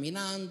 estuvimos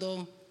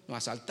caminando, nos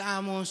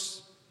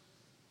asaltamos.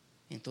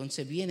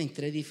 Entonces vienen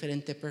 3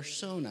 diferentes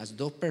personas,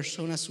 2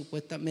 personas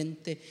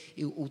supuestamente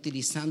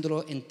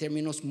utilizándolo en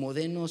términos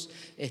modernos,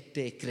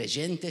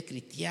 creyentes,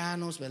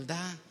 cristianos,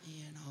 ¿verdad?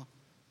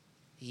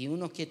 Y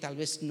uno que tal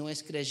vez no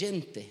es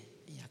creyente.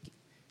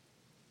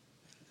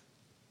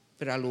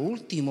 Pero a lo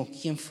último,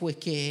 ¿quién fue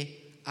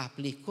que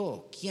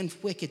aplicó? ¿Quién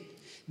fue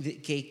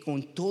que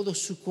con todo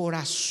su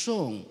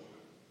corazón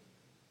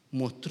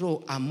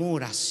mostró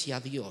amor hacia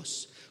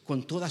Dios?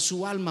 Con toda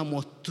su alma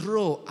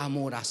mostró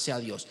amor hacia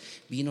Dios.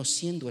 Vino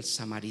siendo el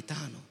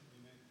samaritano,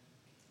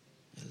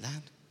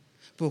 ¿verdad?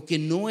 Porque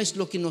no es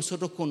lo que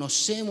nosotros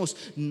conocemos,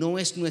 no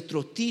es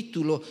nuestro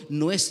título,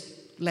 no es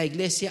la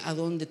iglesia a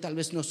donde tal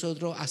vez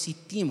nosotros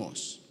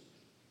asistimos.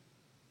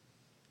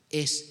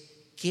 Es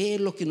qué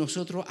es lo que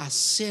nosotros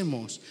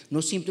hacemos,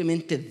 no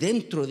simplemente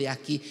dentro de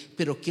aquí,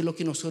 pero qué es lo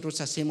que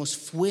nosotros hacemos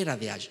fuera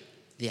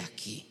de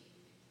aquí,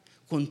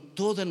 con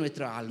toda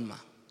nuestra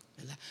alma.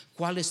 ¿Verdad?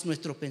 ¿Cuál es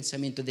nuestro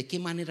pensamiento? ¿De qué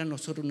manera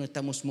nosotros nos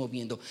estamos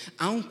moviendo?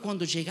 Aun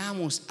cuando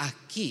llegamos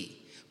aquí,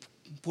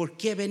 ¿por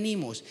qué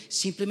venimos?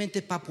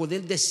 Simplemente para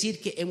poder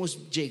decir que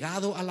hemos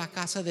llegado a la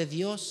casa de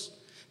Dios,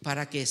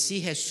 para que sí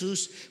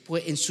Jesús,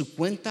 pues en su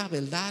cuenta,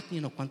 ¿verdad?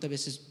 ¿Cuántas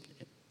veces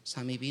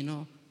Sammy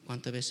vino?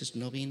 ¿Cuántas veces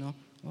no vino?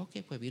 Ok,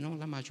 pues vino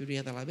la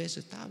mayoría de las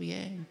veces, está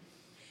bien,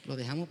 lo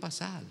dejamos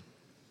pasar.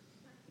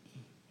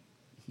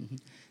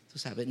 Tú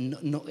sabes,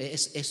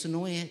 eso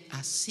no es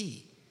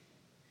así.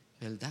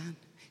 ¿Verdad?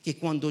 Que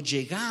cuando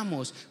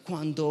llegamos,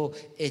 cuando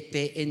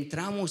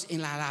entramos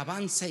en la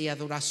alabanza y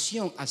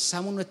adoración,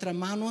 alzamos nuestras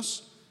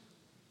manos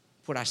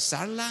por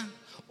alzarla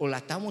o la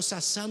estamos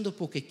alzando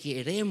porque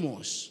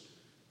queremos.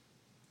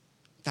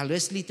 Tal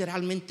vez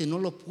literalmente no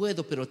lo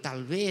puedo, pero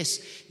tal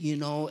vez,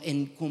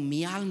 con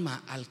mi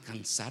alma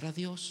alcanzar a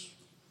Dios.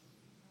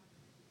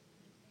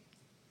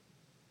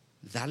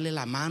 Darle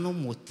la mano,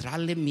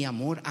 mostrarle mi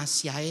amor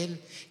hacia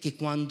Él. Que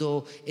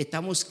cuando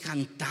estamos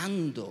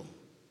cantando,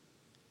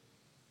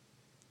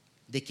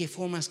 ¿de qué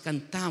formas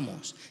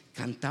cantamos?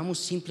 ¿Cantamos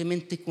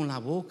simplemente con la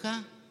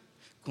boca,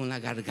 con la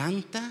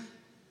garganta,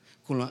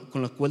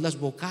 con las cuerdas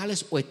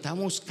vocales, o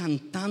estamos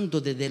cantando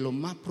desde lo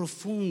más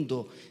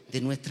profundo de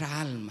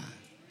nuestra alma?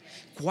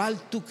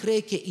 ¿Cuál tú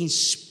crees que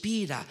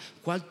inspira?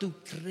 ¿Cuál tú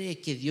crees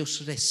que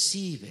Dios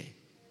recibe?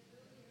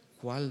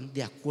 ¿Cuál,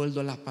 de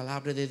acuerdo a la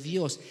palabra de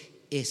Dios,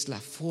 es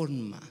la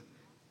forma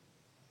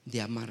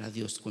de amar a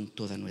Dios con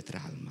toda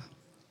nuestra alma?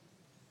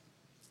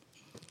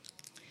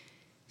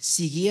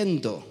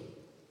 Siguiendo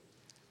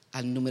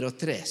al número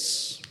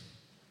 3,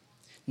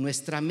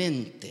 nuestra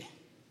mente.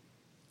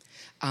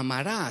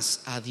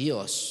 Amarás a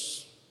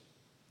Dios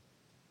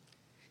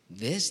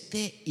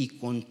desde y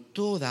con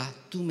toda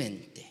tu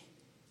mente.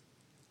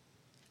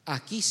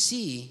 Aquí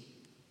sí,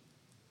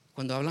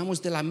 cuando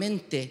hablamos de la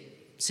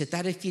mente, se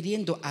está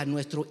refiriendo a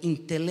nuestro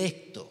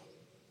intelecto,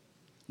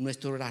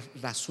 nuestro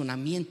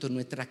razonamiento,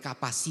 nuestra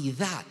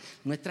capacidad,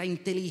 nuestra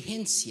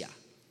inteligencia,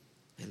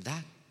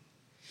 ¿verdad?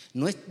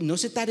 No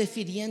se está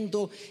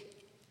refiriendo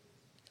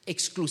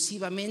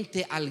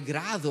exclusivamente al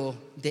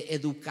grado de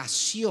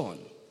educación,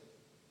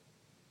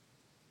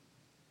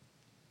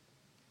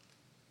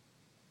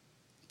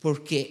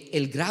 porque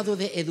el grado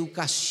de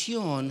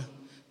educación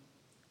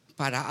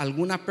para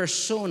algunas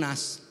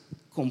personas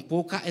con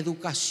poca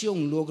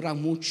educación logra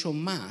mucho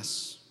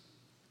más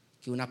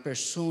que una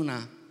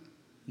persona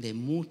de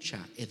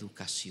mucha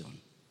educación.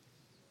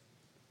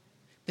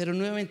 Pero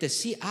nuevamente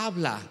sí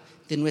habla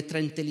de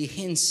nuestra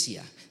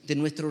inteligencia, de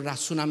nuestro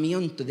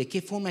razonamiento, de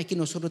qué forma es que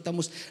nosotros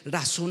estamos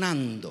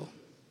razonando.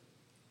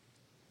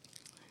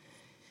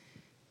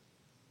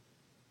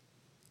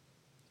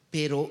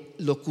 Pero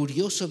lo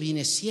curioso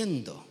viene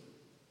siendo,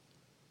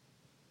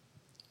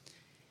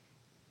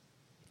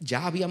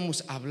 ya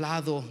habíamos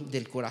hablado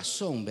del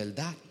corazón,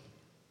 ¿verdad?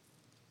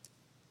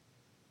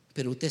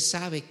 Pero usted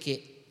sabe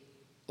que,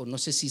 o no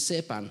sé si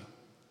sepan,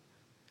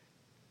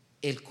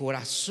 el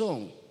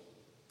corazón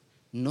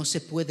no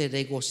se puede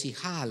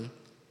regocijar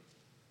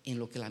en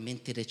lo que la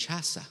mente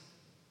rechaza.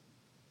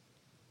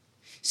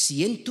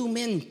 Si en tu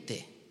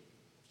mente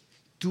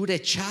tú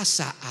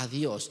rechazas a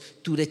Dios,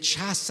 tú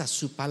rechazas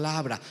su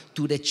palabra,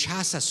 tú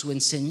rechazas su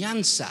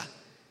enseñanza,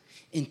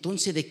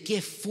 entonces ¿de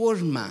qué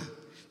forma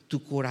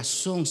tu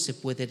corazón se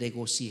puede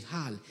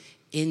regocijar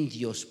en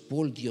Dios,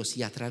 por Dios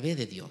y a través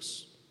de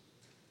Dios?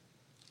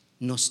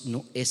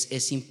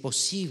 Es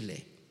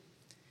imposible.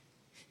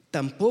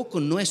 Tampoco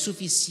no es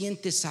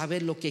suficiente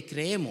saber lo que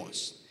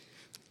creemos.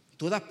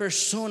 Toda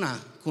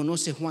persona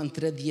conoce Juan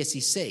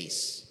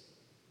 3:16.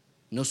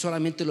 No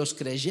solamente los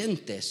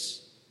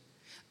creyentes,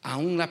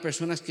 aún las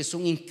personas que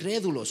son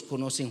incrédulos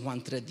conocen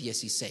Juan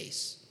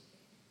 3:16.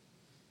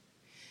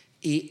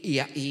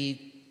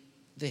 Y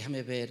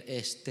déjame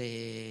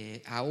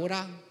ver,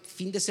 ahora,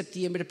 fin de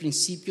septiembre,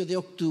 principio de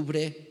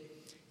octubre,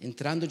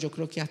 entrando yo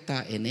creo que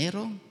hasta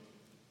enero,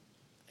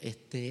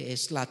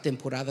 es la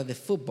temporada de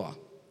fútbol.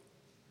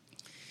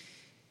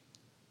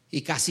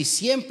 Y casi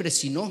siempre,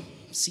 si no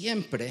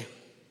siempre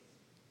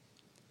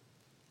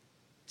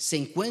se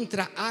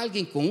encuentra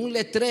alguien con un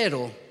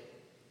letrero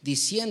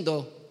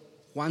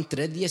diciendo Juan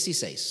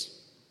 3:16.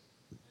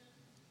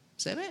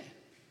 Se ve.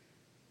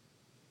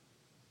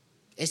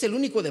 Es el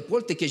único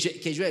deporte que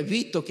yo he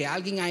visto que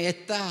alguien ahí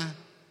está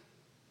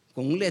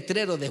con un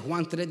letrero de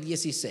Juan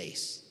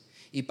 3:16.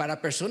 Y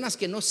para personas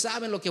que no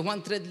saben lo que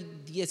Juan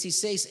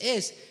 3:16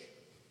 es,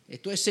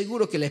 estoy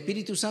seguro que el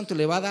Espíritu Santo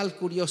le va a dar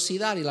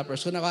curiosidad y la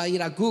persona va a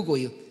ir a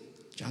Google y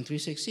John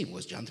 3:16,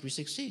 what's John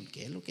 3:16?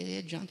 ¿Qué es lo que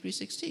es John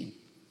 3:16?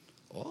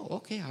 Oh,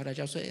 ok, ahora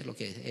ya sé lo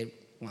que es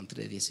Juan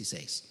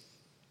 3:16.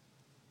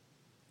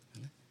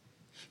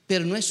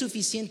 Pero no es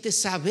suficiente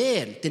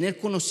saber, tener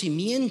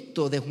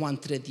conocimiento de Juan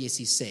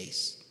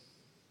 3:16.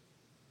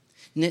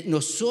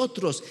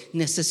 Nosotros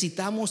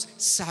necesitamos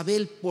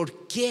saber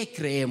por qué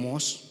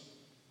creemos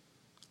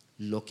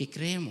lo que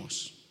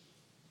creemos.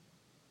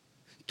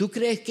 ¿Tú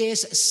crees que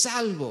es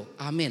salvo?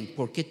 Amén.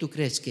 ¿Por qué tú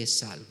crees que es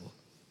salvo?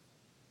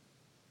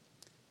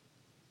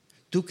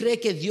 ¿Tú crees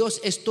que Dios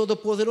es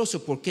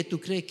todopoderoso? ¿Por qué tú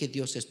crees que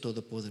Dios es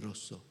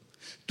todopoderoso?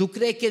 ¿Tú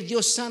crees que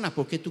Dios sana?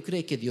 ¿Por qué tú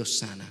crees que Dios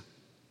sana?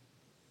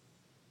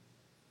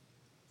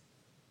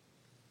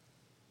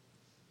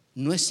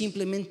 No es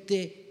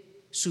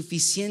simplemente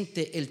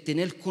suficiente el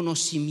tener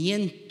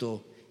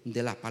conocimiento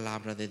de la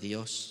palabra de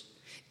Dios.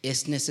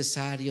 Es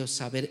necesario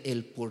saber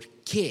el por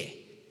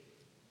qué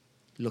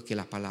lo que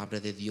la palabra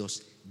de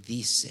Dios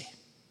dice.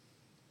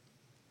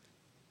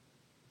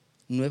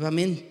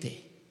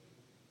 Nuevamente,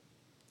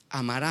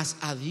 amarás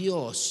a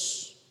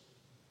Dios.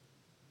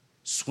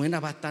 Suena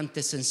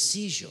bastante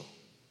sencillo,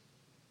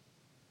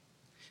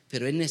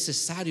 pero es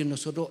necesario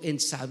nosotros en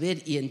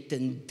saber y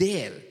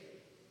entender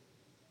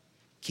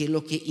qué es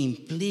lo que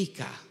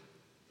implica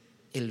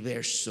el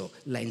verso,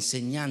 la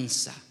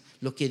enseñanza,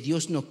 lo que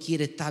Dios nos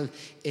quiere estar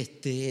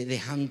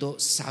dejando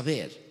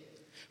saber.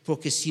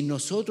 Porque si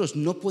nosotros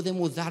no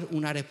podemos dar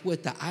una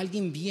respuesta,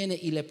 alguien viene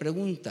y le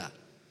pregunta,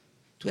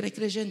 ¿tú eres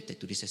creyente?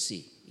 Tú dices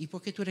sí. ¿Y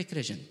por qué tú eres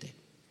creyente?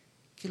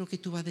 ¿Qué es lo que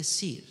tú vas a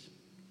decir?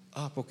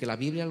 Porque la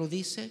Biblia lo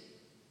dice.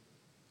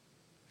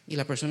 Y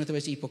la persona te va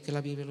a decir, ¿y por qué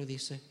la Biblia lo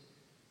dice?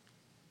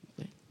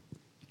 Bueno,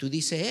 tú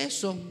dices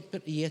eso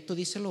y esto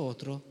dice lo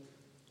otro.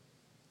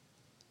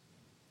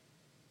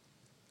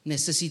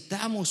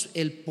 Necesitamos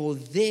el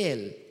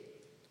poder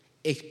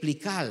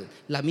explicar.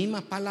 La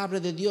misma palabra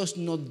de Dios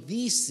nos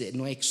dice,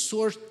 nos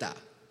exhorta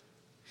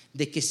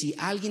de que si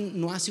alguien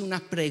nos hace una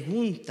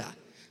pregunta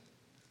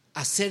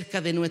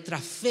acerca de nuestra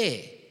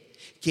fe,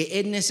 que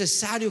es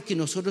necesario que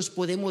nosotros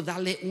podemos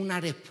darle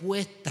una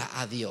respuesta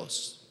a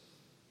Dios.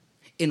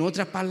 En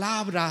otra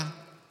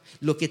palabra,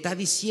 lo que está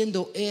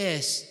diciendo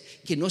es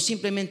que no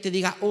simplemente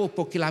diga,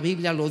 porque la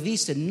Biblia lo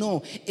dice.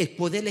 No, es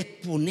poder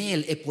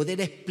exponer, es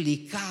poder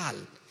explicar,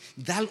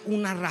 dar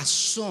una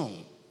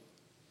razón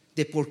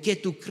de por qué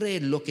tú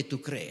crees lo que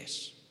tú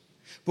crees.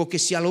 Porque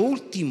si a lo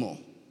último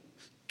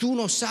tú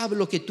no sabes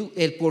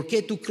el por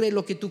qué tú crees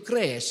lo que tú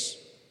crees,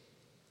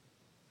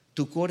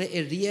 tú corres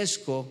el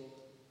riesgo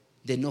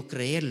de no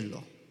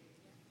creerlo.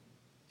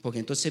 Porque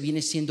entonces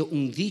viene siendo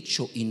un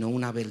dicho y no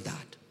una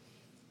verdad.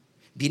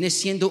 Viene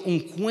siendo un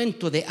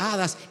cuento de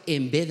hadas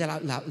en vez de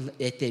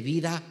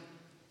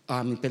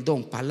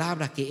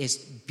palabra que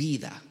es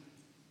vida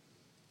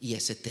y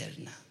es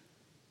eterna.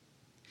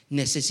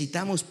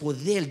 Necesitamos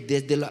poder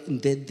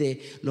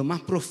desde lo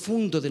más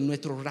profundo de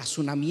nuestro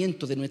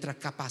razonamiento, de nuestra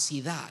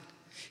capacidad.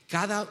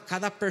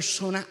 Cada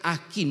persona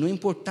aquí, no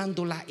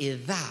importando la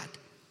edad,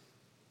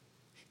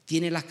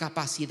 tiene la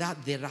capacidad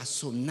de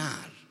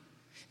razonar,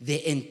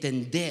 de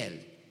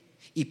entender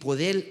y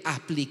poder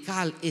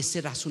aplicar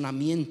ese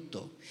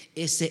razonamiento,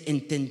 ese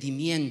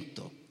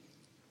entendimiento.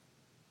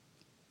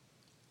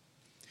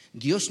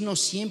 Dios no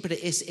siempre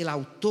es el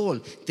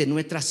autor de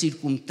nuestras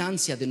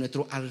circunstancias, de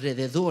nuestros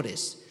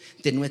alrededores,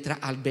 de nuestras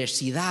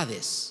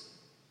adversidades.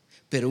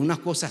 Pero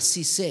una cosa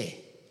sí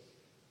sé,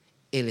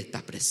 Él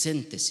está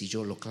presente si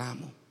yo lo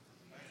clamo.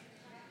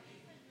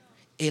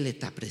 Él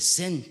está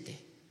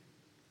presente.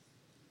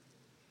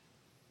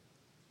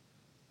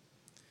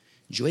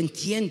 Yo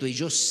entiendo y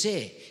yo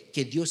sé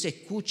que Dios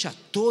escucha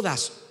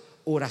todas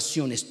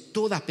oraciones,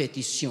 todas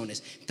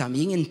peticiones.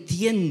 También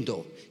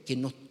entiendo que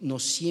no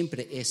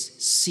siempre es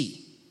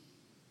sí.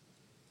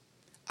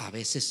 A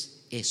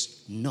veces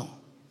es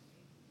no.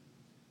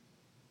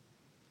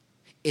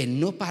 El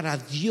no para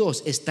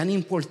Dios es tan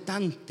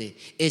importante,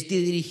 es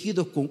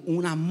dirigido con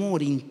un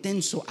amor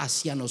intenso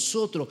hacia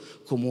nosotros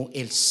como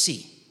el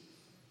sí.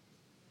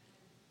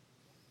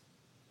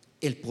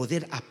 El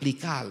poder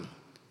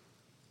aplicar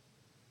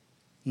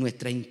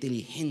nuestra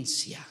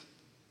inteligencia.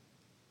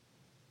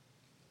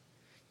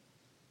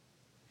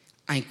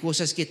 Hay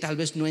cosas que tal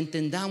vez no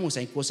entendamos,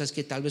 hay cosas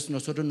que tal vez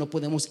nosotros no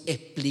podemos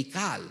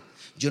explicar.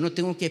 Yo no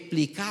tengo que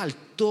explicar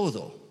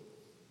todo.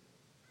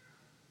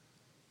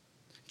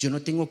 Yo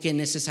no tengo que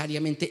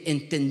necesariamente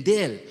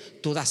entender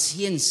toda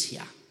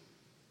ciencia.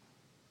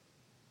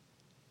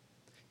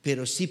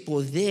 Pero sí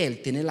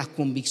poder tener la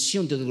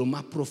convicción desde lo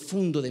más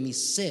profundo de mi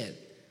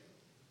ser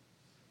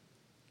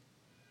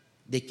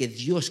de que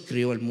Dios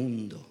creó el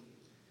mundo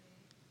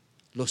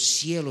los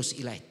cielos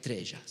y las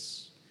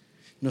estrellas.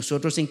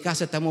 Nosotros en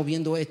casa estamos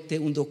viendo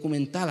un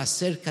documental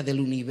acerca del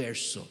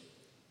universo,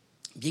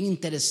 bien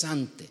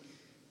interesante.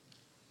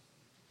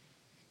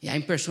 Y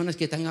hay personas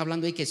que están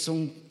hablando ahí que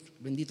son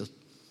benditos.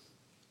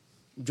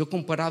 Yo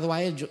comparado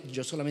a él,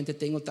 yo solamente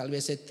tengo tal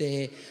vez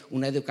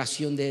una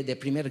educación de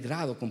primer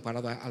grado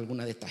comparado a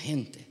alguna de esta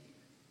gente.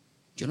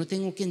 Yo no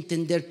tengo que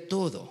entender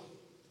todo,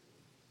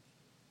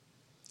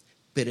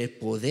 pero el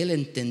poder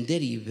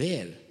entender y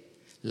ver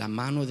la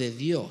mano de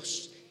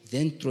Dios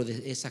dentro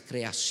de esa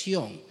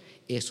creación,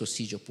 eso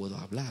sí yo puedo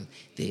hablar,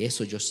 de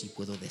eso yo sí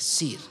puedo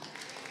decir.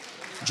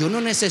 Yo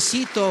no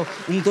necesito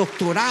un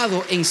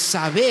doctorado en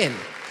saber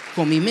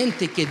con mi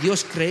mente que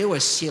Dios creó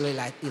el cielo y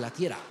la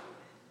tierra.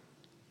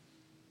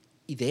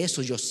 Y de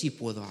eso yo sí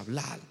puedo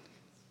hablar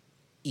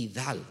y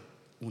dar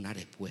una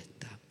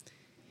respuesta.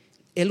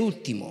 El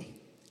último,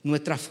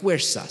 nuestras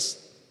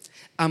fuerzas.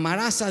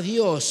 Amarás a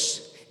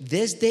Dios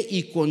desde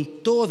y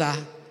con todas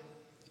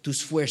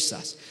tus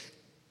fuerzas.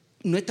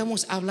 No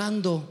estamos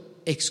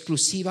hablando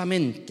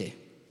exclusivamente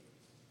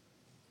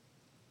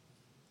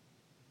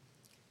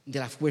de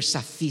la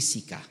fuerza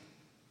física,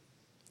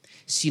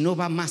 sino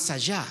va más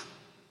allá.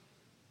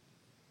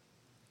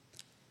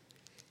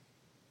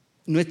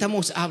 No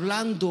estamos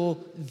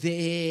hablando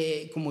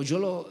de, como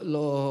yo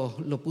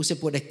lo puse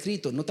por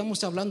escrito, no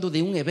estamos hablando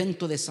de un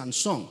evento de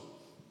Sansón,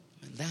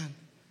 ¿verdad?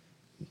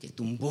 Que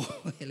tumbó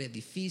el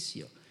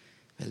edificio,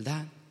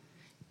 ¿verdad?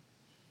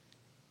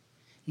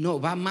 No,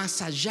 va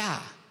más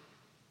allá.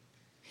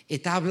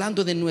 Está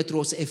hablando de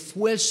nuestros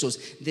esfuerzos,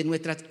 de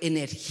nuestras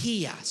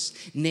energías.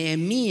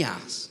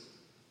 Nehemías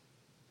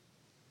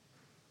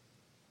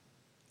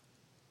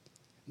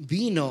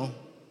vino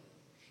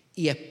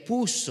y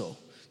expuso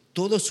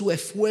todo su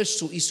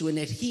esfuerzo y su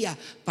energía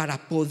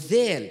para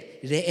poder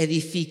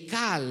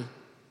reedificar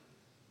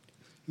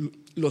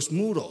los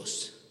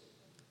muros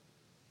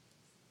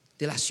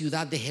de la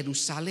ciudad de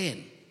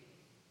Jerusalén.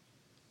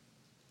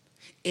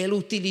 Él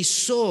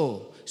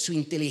utilizó su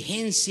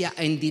inteligencia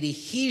en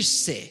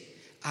dirigirse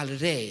al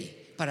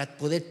rey para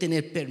poder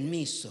tener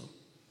permiso.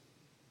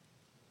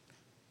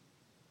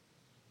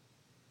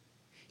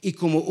 Y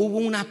como hubo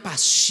una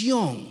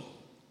pasión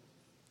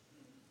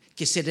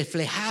que se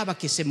reflejaba,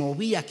 que se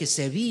movía, que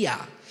se veía,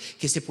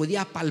 que se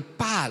podía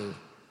palpar,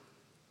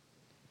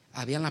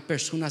 habían las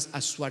personas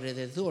a su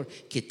alrededor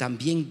que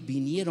también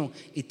vinieron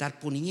y estar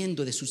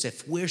poniendo de sus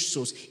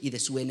esfuerzos y de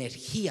sus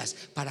energías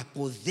para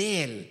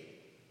poder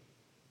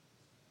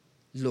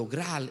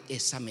lograr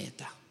esa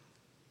meta.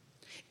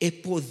 Es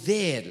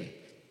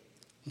poder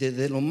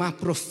desde lo más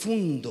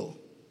profundo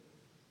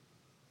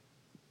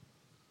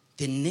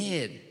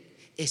tener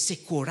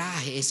ese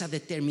coraje, esa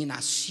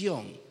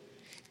determinación,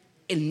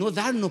 el no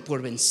darnos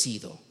por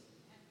vencido,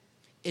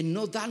 el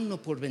no darnos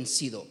por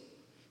vencido.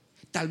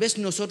 Tal vez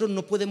nosotros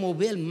no podemos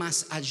ver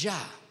más allá.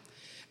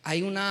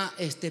 Hay una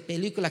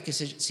película que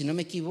si no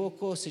me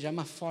equivoco se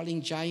llama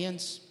Falling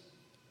Giants,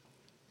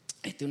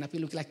 una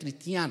película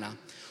cristiana.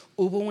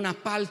 Hubo una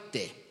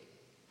parte,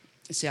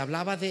 se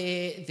hablaba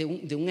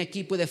de un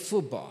equipo de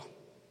fútbol.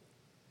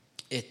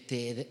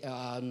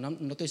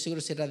 No estoy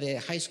seguro si era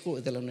de high school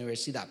o de la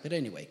universidad, pero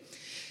anyway.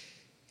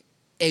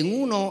 En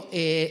uno,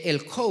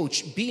 el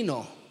coach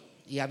vino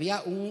y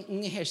había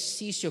un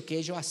ejercicio que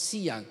ellos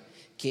hacían,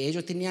 que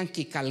ellos tenían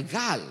que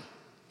cargar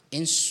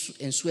en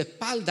su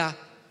espalda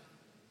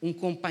un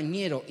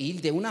compañero,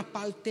 ir de una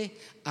parte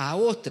a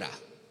otra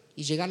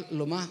y llegar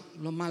lo más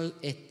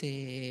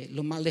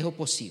lejos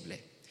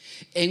posible.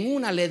 En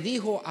una le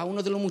dijo a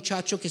uno de los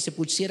muchachos que se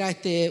pusiera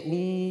 ¿cómo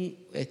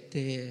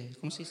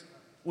se dice?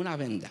 Una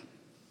venda.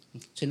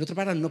 En otras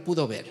palabras, no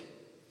pudo ver.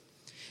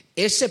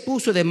 Él se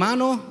puso de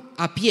mano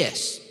a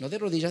pies, no de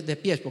rodillas, de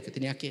pies, porque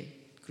tenía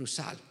que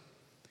cruzar.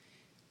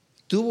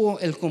 Tuvo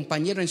el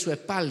compañero en su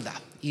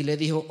espalda y le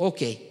dijo,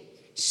 ok,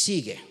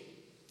 sigue.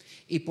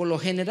 Y por lo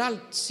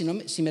general, si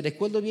me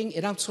recuerdo bien,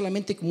 eran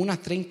solamente como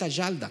unas 30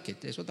 yardas, que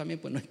eso también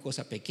pues no es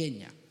cosa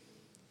pequeña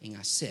en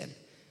hacer.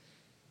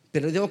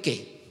 Pero le dijo, ok,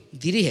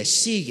 dirige,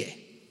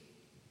 sigue.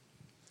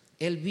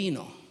 Él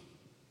vino,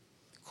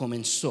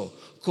 comenzó.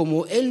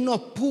 Como él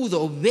no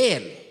pudo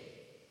ver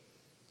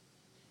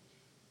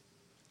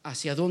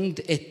hacia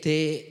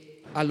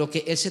dónde, a lo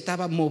que él se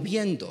estaba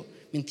moviendo,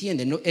 ¿me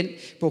entiendes? No,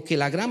 porque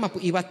la grama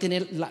iba a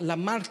tener las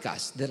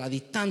marcas de la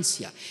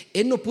distancia.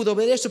 Él no pudo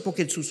ver eso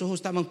porque sus ojos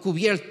estaban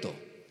cubiertos.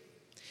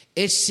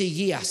 Él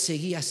seguía.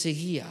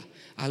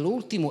 Al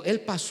último,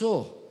 él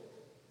pasó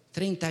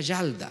 30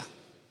 yardas.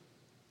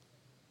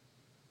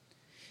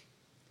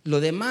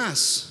 Los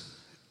demás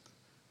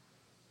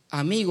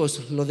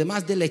amigos, los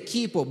demás del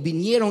equipo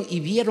vinieron y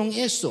vieron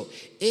eso.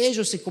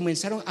 Ellos se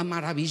comenzaron a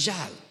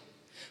maravillar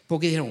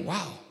porque dijeron,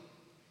 wow.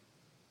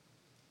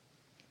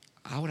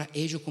 Ahora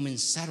ellos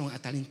comenzaron a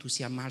estar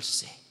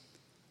entusiasmarse.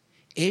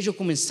 Ellos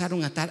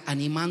comenzaron a estar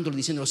animándolo,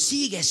 diciendo,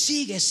 sigue.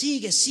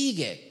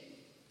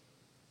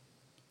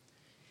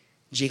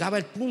 Llegaba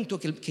el punto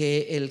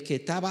que el que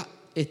estaba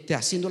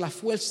haciendo la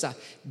fuerza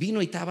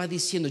vino y estaba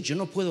diciendo, yo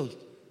no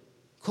puedo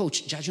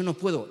coach, ya yo no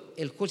puedo.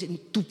 El coach,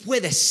 tú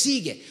puedes,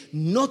 sigue.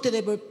 No te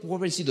debes por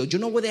vencido. Yo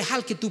no voy a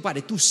dejar que tú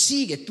pares. Tú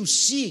sigue.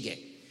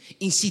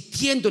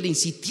 Insistiéndole.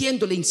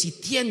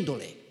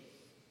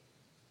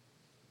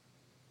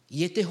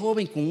 Y este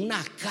joven con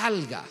una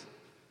carga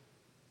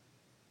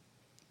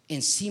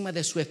encima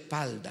de su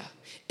espalda,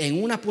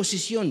 en una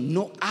posición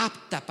no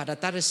apta para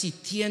estar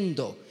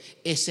resistiendo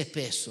ese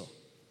peso.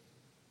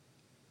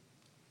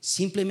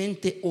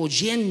 Simplemente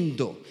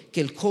oyendo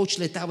que el coach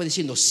le estaba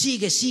diciendo,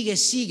 sigue.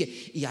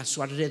 Y a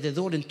su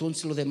alrededor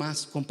entonces los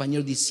demás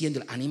compañeros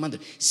diciéndole,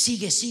 animándole,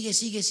 sigue.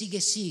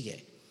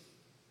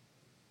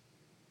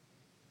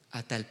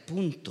 Hasta el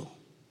punto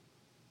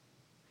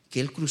que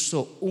él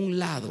cruzó un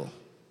lado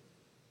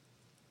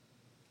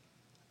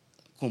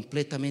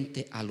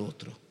completamente al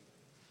otro.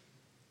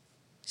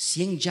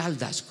 100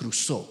 yardas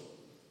cruzó.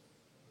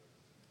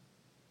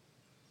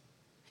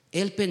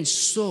 Él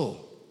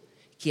pensó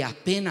que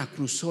apenas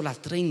cruzó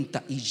las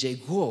 30 y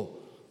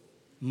llegó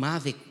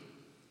más de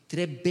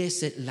 3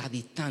 veces la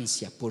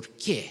distancia. ¿Por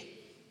qué?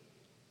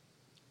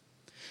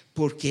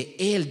 Porque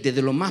él,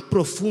 desde lo más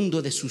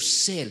profundo de su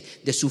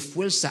ser, de su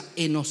fuerza,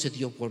 él no se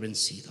dio por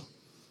vencido.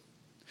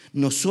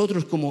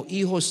 Nosotros como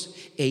hijos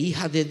e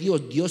hijas de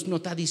Dios, Dios nos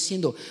está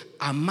diciendo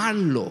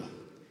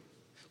amarlo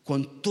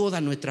con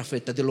toda nuestra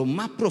fuerza, de lo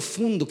más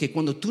profundo, que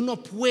cuando tú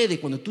no puedes,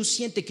 cuando tú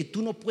sientes que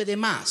tú no puedes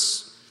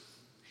más,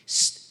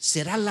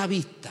 será la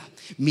vista,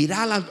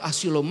 mirar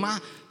hacia lo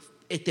más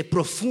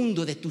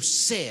profundo de tu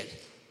ser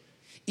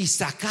y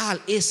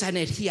sacar esa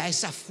energía,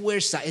 esa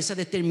fuerza, esa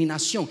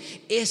determinación,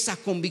 esa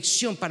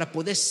convicción para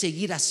poder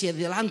seguir hacia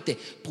adelante.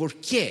 ¿Por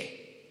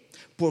qué?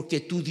 Porque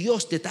tu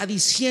Dios te está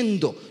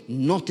diciendo,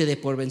 no te dé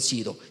por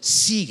vencido,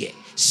 sigue,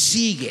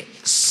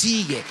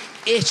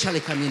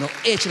 échale camino,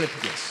 échale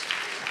pies.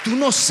 Tú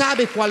no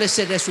sabes cuál es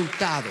el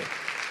resultado.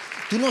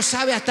 Tú no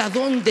sabes hasta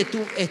dónde tú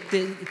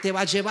te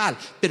va a llevar,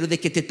 pero de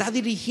que te está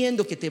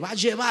dirigiendo, que te va a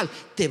llevar,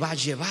 te va a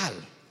llevar.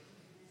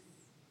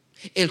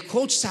 El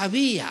coach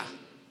sabía.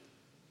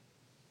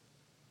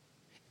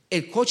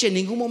 El coach en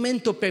ningún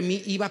momento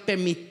iba a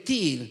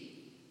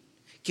permitir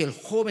que el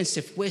joven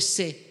se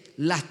fuese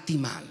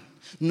lastimar.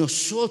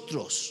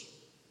 Nosotros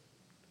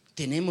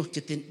tenemos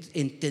que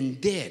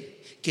entender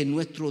que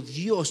nuestro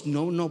Dios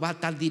no nos va a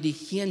estar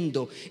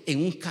dirigiendo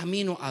en un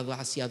camino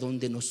hacia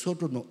donde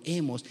nosotros no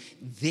hemos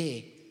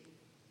de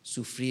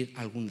sufrir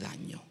algún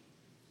daño.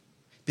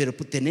 Pero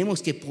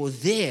tenemos que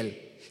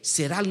poder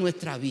cerrar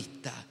nuestra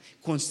vista,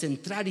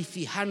 concentrar y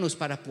fijarnos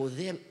para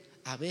poder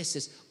a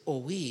veces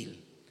oír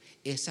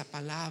esa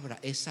palabra,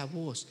 esa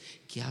voz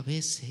que a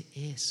veces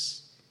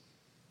es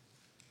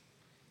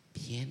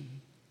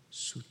bien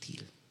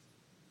sutil.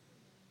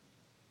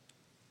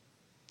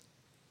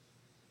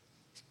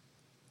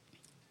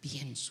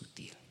 Bien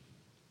sutil.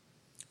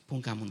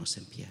 Pongámonos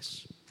en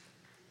pies.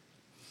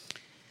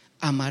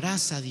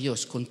 Amarás a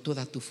Dios con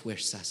todas tus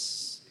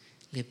fuerzas.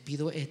 Le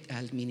pido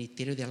al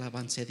ministerio de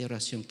alabanza y de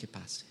oración que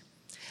pase.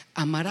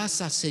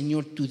 Amarás al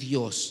Señor tu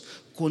Dios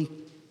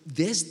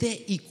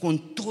desde y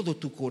con todo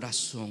tu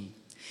corazón,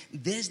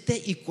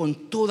 desde y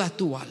con toda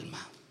tu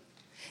alma,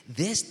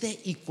 desde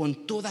y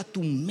con toda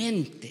tu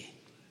mente.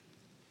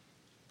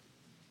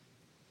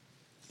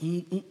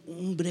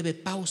 Un breve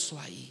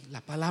pausa ahí.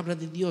 La palabra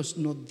de Dios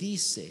nos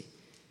dice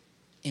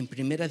en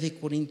 1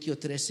 Corintios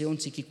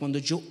 13:11 que cuando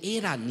yo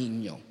era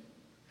niño,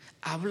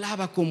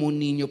 hablaba como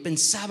niño,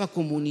 pensaba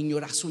como niño,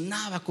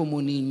 razonaba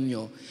como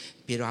niño,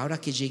 pero ahora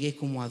que llegué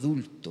como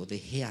adulto,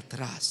 dejé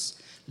atrás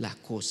las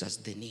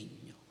cosas de niño.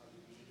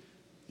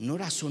 No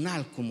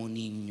razonar como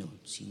niño,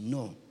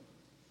 sino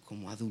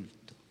como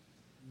adulto.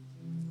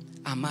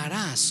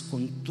 Amarás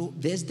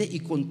desde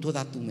y con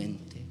toda tu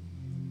mente,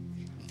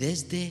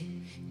 desde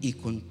y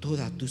con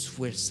todas tus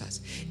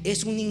fuerzas.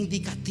 Es un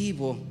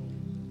indicativo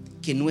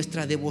que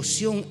nuestra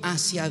devoción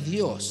hacia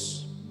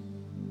Dios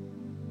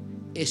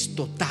es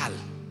total.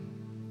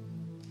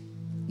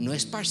 No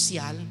es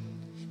parcial,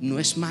 no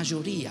es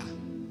mayoría.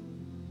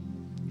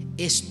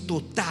 Es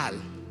total,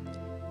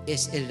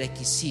 es el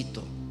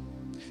requisito.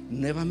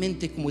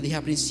 Nuevamente, como dije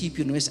al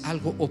principio, no es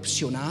algo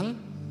opcional,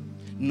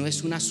 no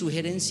es una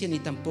sugerencia ni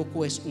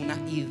tampoco es una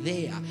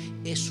idea,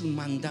 es un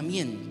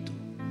mandamiento.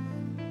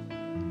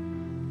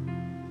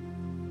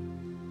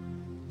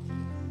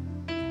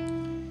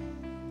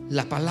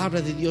 La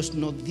palabra de Dios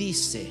nos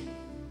dice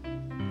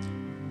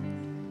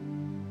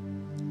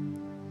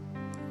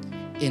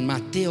en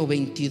Mateo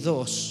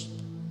 22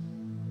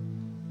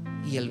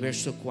 y el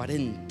verso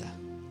 40.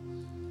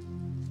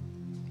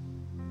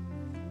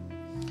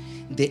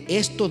 De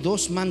estos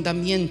 2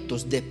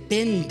 mandamientos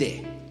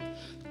depende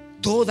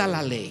toda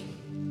la ley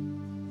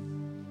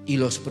y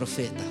los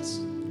profetas.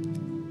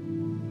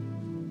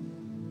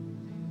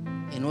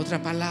 En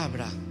otra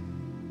palabra,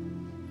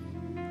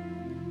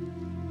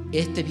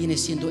 este viene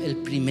siendo el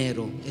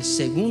primero. El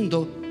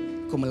segundo,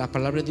 como la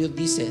palabra de Dios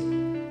dice,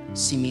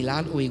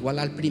 similar o igual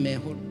al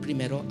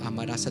primero,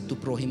 amarás a tu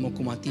prójimo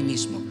como a ti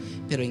mismo.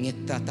 Pero en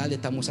esta tarde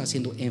estamos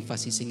haciendo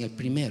énfasis en el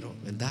primero,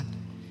 ¿verdad?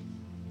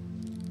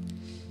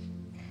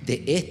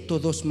 De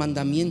estos 2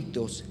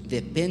 mandamientos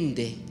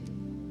depende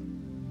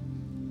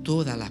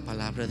toda la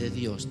palabra de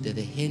Dios,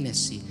 desde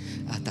Génesis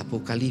hasta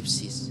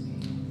Apocalipsis.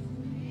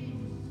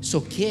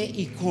 ¿Qué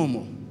y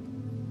cómo?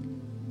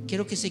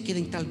 Quiero que se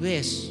queden tal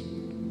vez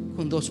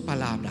con dos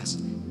palabras.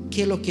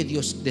 ¿Qué es lo que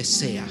Dios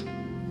desea?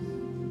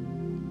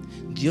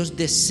 Dios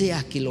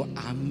desea que lo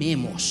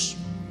amemos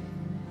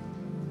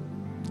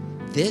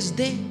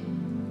desde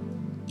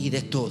y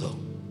de todo: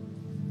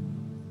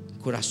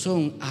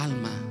 corazón,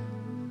 alma,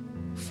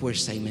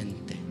 fuerza y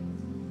mente.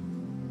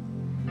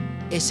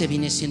 Ese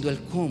viene siendo el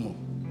cómo: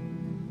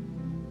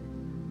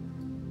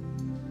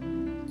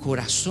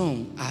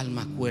 corazón,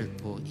 alma,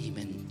 cuerpo y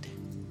mente.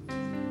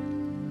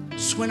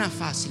 Suena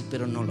fácil,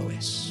 pero no lo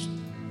es.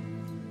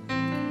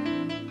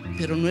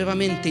 Pero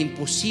nuevamente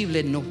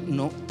imposible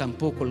no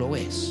tampoco lo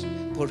es.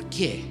 ¿Por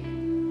qué?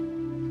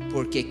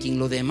 Porque quien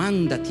lo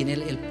demanda tiene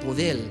el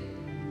poder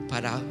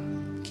para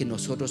que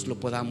nosotros lo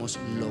podamos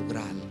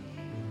lograr.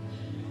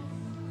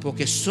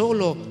 Porque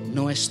solo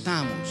no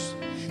estamos.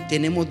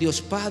 Tenemos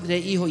Dios Padre,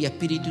 Hijo y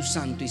Espíritu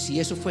Santo. Y si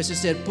eso fuese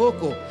ser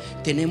poco,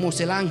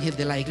 tenemos el ángel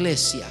de la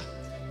iglesia,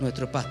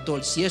 nuestro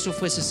pastor. Si eso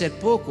fuese ser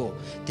poco,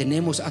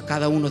 tenemos a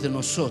cada uno de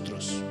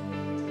nosotros.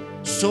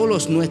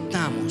 Solos no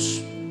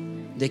estamos.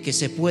 De que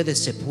se puede,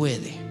 se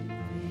puede.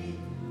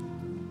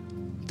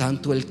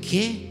 Tanto el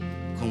qué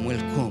como el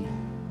cómo.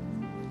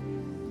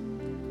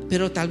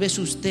 Pero tal vez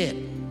usted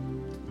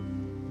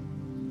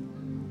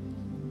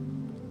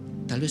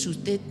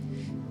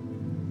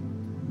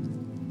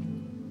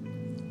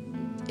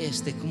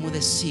 ¿cómo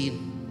decir?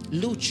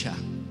 Lucha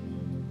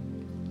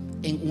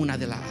en una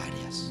de las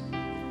áreas.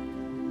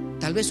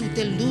 Tal vez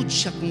usted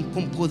lucha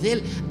con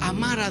poder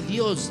amar a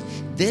Dios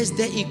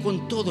desde y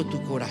con todo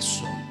tu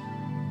corazón.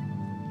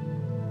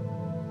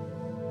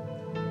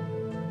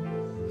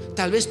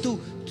 Tal vez tu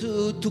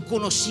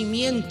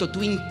conocimiento,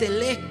 tu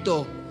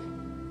intelecto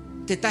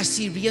te está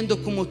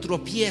sirviendo como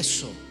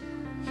tropiezo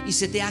y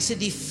se te hace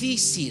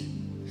difícil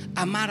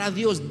amar a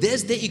Dios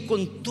desde y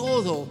con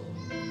todo,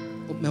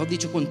 o mejor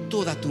dicho, con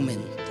toda tu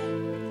mente.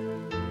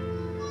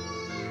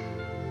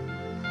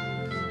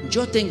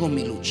 Yo tengo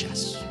mis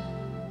luchas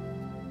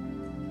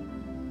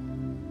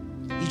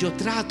y yo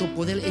trato de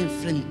poder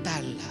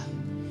enfrentarla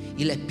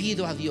y le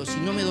pido a Dios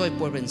y no me doy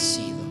por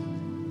vencido.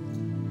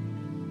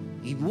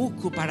 Y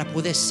busco para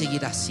poder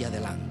seguir hacia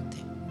adelante.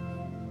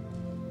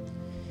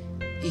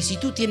 Y si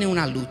tú tienes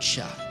una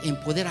lucha en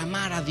poder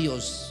amar a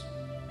Dios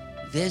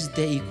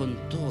desde y con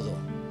todo,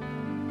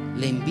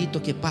 le invito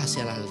a que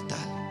pase al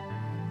altar,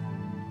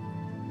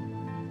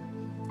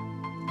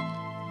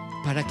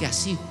 para que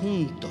así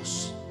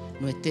juntos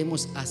nos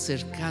estemos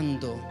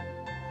acercando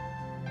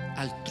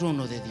al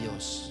trono de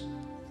Dios,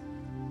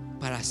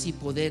 para así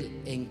poder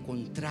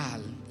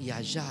encontrar y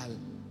hallar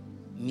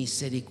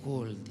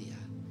misericordia,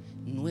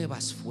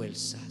 nuevas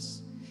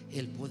fuerzas,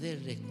 el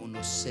poder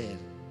reconocer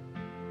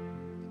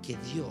que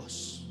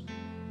Dios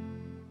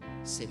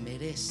se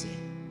merece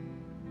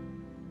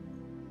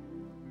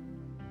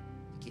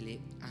que le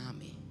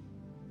ame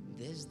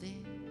desde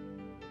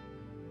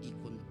y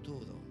con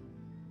todo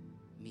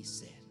mi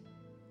ser.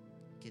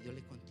 Que Dios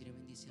le continúe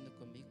bendiciendo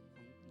conmigo,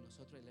 con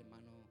nosotros, el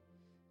hermano